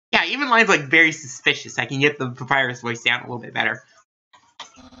 Yeah, even lines like very suspicious, I can get the Papyrus voice down a little bit better.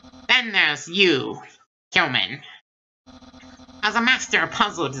 Then there's you, human. As a master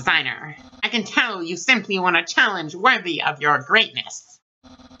puzzle designer, I can tell you simply want a challenge worthy of your greatness.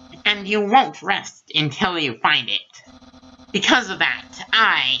 And you won't rest until you find it. Because of that,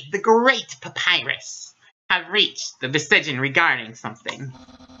 I, the great Papyrus, have reached the decision regarding something.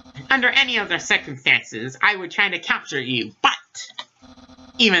 Under any other circumstances, I would try to capture you, but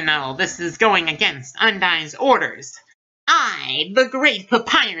even though this is going against Undyne's orders, I, the great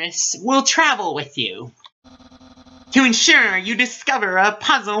Papyrus, will travel with you to ensure you discover a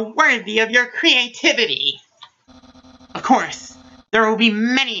puzzle worthy of your creativity. Of course, there will be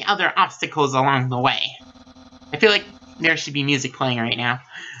many other obstacles along the way. I feel like there should be music playing right now.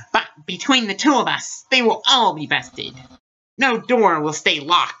 But between the two of us, they will all be bested. No door will stay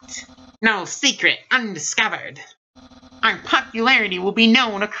locked. No secret undiscovered. Our popularity will be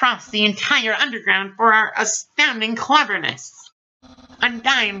known across the entire underground for our astounding cleverness.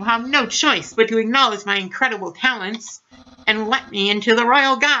 Undyne will have no choice but to acknowledge my incredible talents and let me into the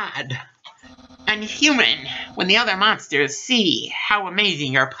Royal Guard. And human, when the other monsters see how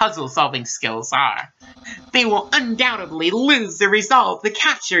amazing your puzzle-solving skills are, they will undoubtedly lose the resolve to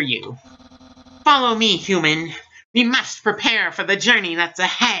capture you. Follow me, human. We must prepare for the journey that's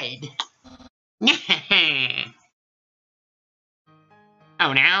ahead.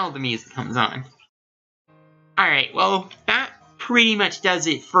 Oh, now the music comes on. Alright, well, that pretty much does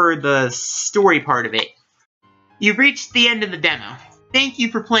it for the story part of it. You've reached the end of the demo. Thank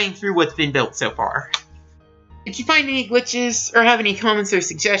you for playing through what's been built so far. If you find any glitches or have any comments or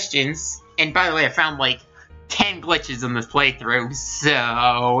suggestions, and by the way, I found like 10 glitches in this playthrough,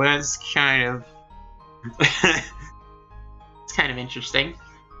 so that's kind of it's kind of interesting.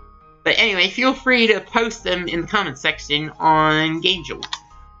 But anyway, feel free to post them in the comments section on GameJolt.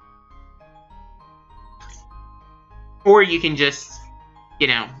 Or you can just, you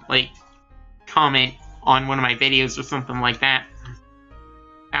know, like, comment on one of my videos or something like that.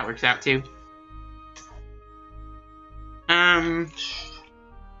 That works out too.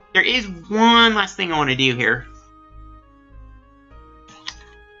 There is one last thing I want to do here.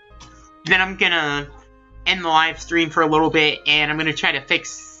 Then I'm gonna end the live stream for a little bit, and I'm gonna try to fix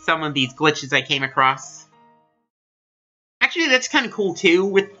some of these glitches I came across. Actually, that's kind of cool too.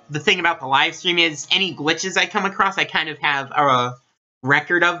 With the thing about the live stream is any glitches I come across, I kind of have a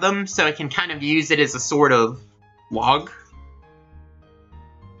record of them, so I can kind of use it as a sort of log.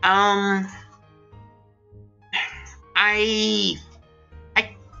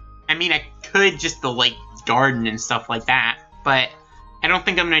 I mean, I could just like garden and stuff like that, but I don't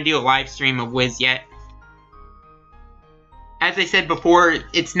think I'm gonna do a live stream of Wiz yet. As I said before,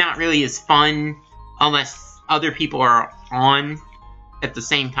 it's not really as fun unless other people are on at the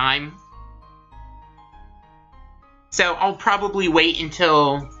same time. So I'll probably wait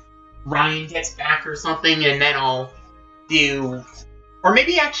until Ryan gets back or something, and then I'll do, or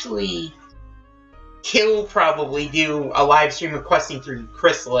maybe actually he'll probably do a live stream of questing through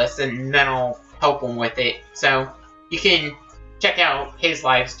Chrysalis, and then I'll help him with it. So you can check out his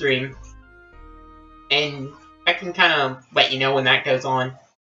live stream, and I can kind of let you know when that goes on.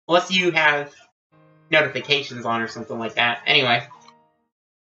 Unless you have notifications on or something like that. Anyway,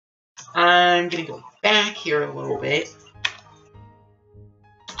 I'm gonna go back here a little bit.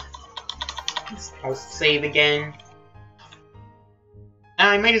 I'll save again.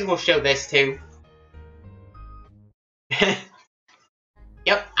 I might as well show this too.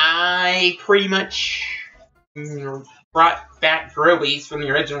 Yep, I pretty much brought back Grobies from the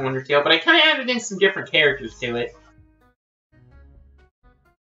original Undertale, but I kind of added in some different characters to it.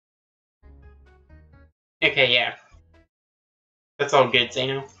 Okay, yeah. That's all good,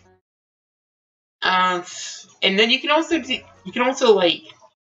 Zeno. And then you can also like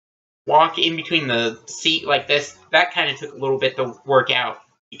walk in between the seat like this. That kind of took a little bit to work out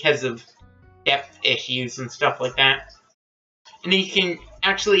because of depth issues and stuff like that. And then you can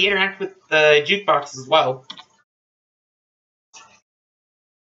actually interact with the jukebox as well.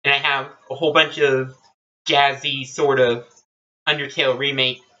 And I have a whole bunch of jazzy sort of Undertale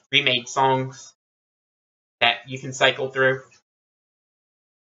remade songs that you can cycle through.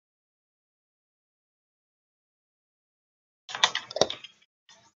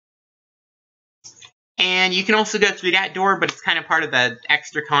 And you can also go through that door, but it's kind of part of the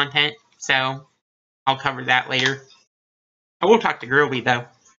extra content, so I'll cover that later. I will talk to Girlby, though.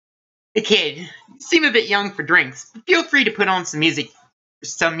 Hey kid, you seem a bit young for drinks, but feel free to put on some music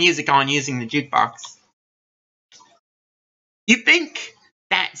on using the jukebox. You'd think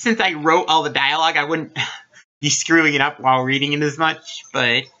that since I wrote all the dialogue, I wouldn't be screwing it up while reading it as much,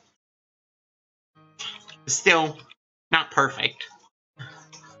 but still not perfect.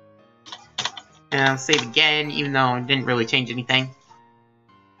 And I'll save again, even though it didn't really change anything.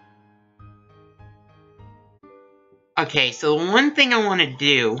 Okay, so the one thing I want to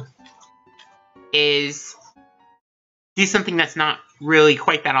do is do something that's not really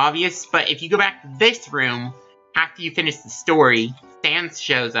quite that obvious, but if you go back to this room, after you finish the story, Sans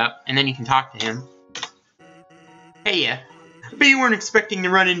shows up, and then you can talk to him. Hey, I bet you weren't expecting to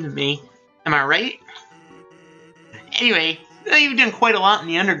run into me. Am I right? Anyway, you've done quite a lot in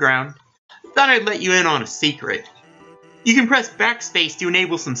the underground. Thought I'd let you in on a secret. You can press backspace to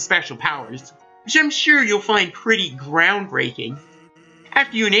enable some special powers, which I'm sure you'll find pretty groundbreaking.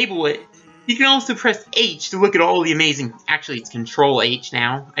 After you enable it, you can also press H to look at all the amazing... Actually, it's Control H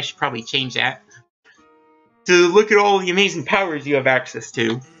now. I should probably change that. To look at all the amazing powers you have access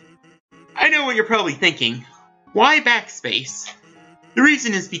to. I know what you're probably thinking. Why backspace? The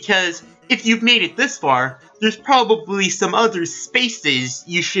reason is because if you've made it this far, there's probably some other spaces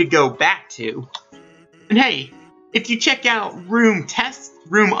you should go back to. And hey, if you check out room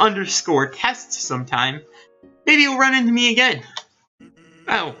 _test sometime, maybe you'll run into me again.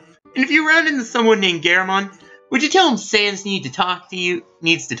 Oh, and if you run into someone named Garamon, would you tell him Sans needs to talk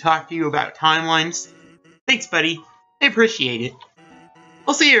to you about timelines? Thanks, buddy. I appreciate it.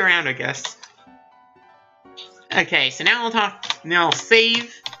 I'll see you around, I guess. Okay, so now I'll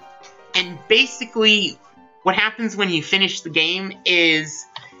save, and basically what happens when you finish the game is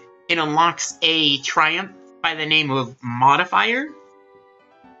it unlocks a triumph by the name of Modifier,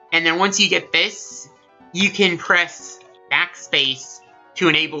 and then once you get this, you can press backspace to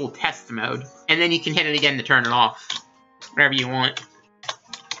enable test mode, and then you can hit it again to turn it off, whatever you want.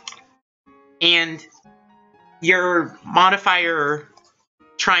 And your Modifier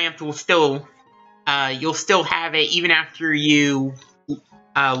triumph will still... you'll still have it even after you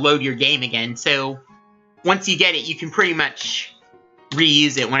load your game again. So once you get it, you can pretty much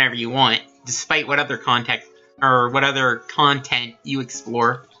reuse it whenever you want, despite what other content you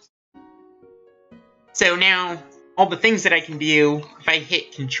explore. So now all the things that I can do, if I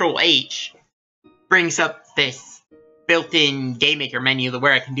hit Control H, brings up this built-in Gamemaker menu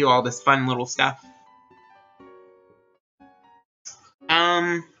where I can do all this fun little stuff.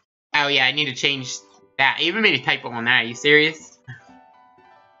 Oh yeah, I need to change that. I even made a typo on that. Are you serious?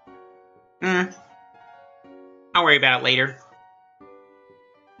 I'll worry about it later.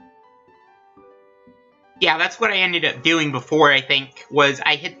 Yeah, that's what I ended up doing before, I think, was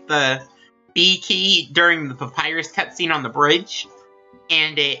I hit the B key during the Papyrus cutscene on the bridge,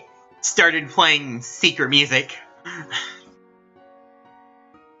 and it started playing secret music.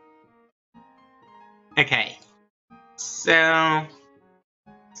 Okay. So...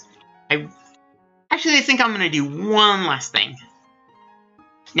 I think I'm going to do one last thing.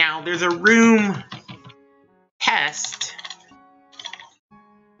 Now, there's a room test,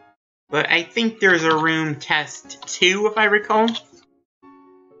 but I think there's a room test 2, if I recall.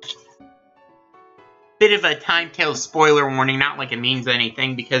 Bit of a Timetales spoiler warning, not like it means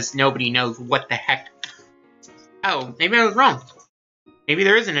anything, because nobody knows what the heck... Oh, maybe I was wrong. Maybe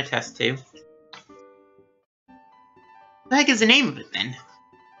there isn't a test 2. What the heck is the name of it, then?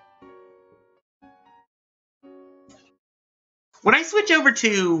 When I switch over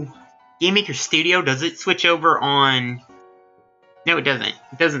to Gamemaker Studio, does it switch over on... No, it doesn't.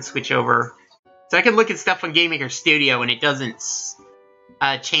 It doesn't switch over. So I can look at stuff on Gamemaker Studio and it doesn't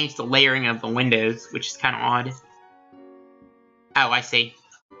change the layering of the windows, which is kind of odd. Oh, I see.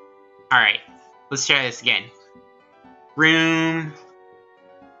 Alright, let's try this again. Room...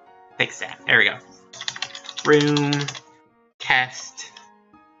 Fix that. There we go. Room... Test...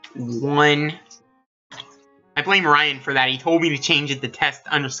 1... I blame Ryan for that. He told me to change it to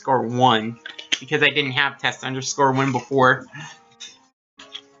test_1 because I didn't have test_1 before.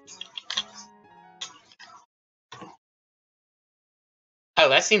 Oh,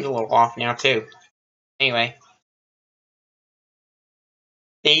 that seems a little off now, too. Anyway.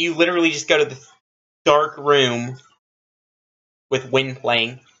 Then you literally just go to the dark room with wind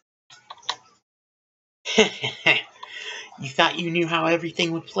playing. You thought you knew how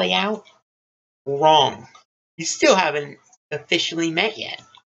everything would play out? Wrong. You still haven't officially met yet.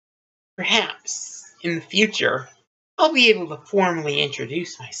 Perhaps, in the future, I'll be able to formally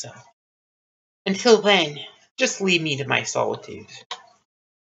introduce myself. Until then, just leave me to my solitude.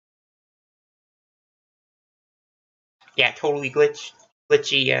 Yeah, totally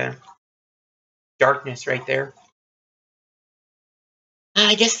glitchy, darkness right there.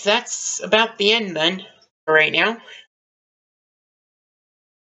 I guess that's about the end then, for right now.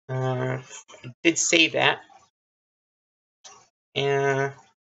 I did save that.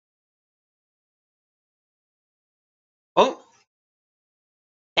 Well,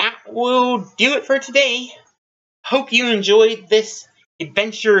 that will do it for today. Hope you enjoyed this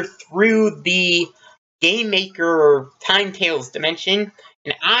adventure through the Gamemaker Timetales dimension,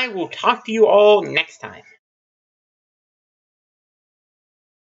 and I will talk to you all next time.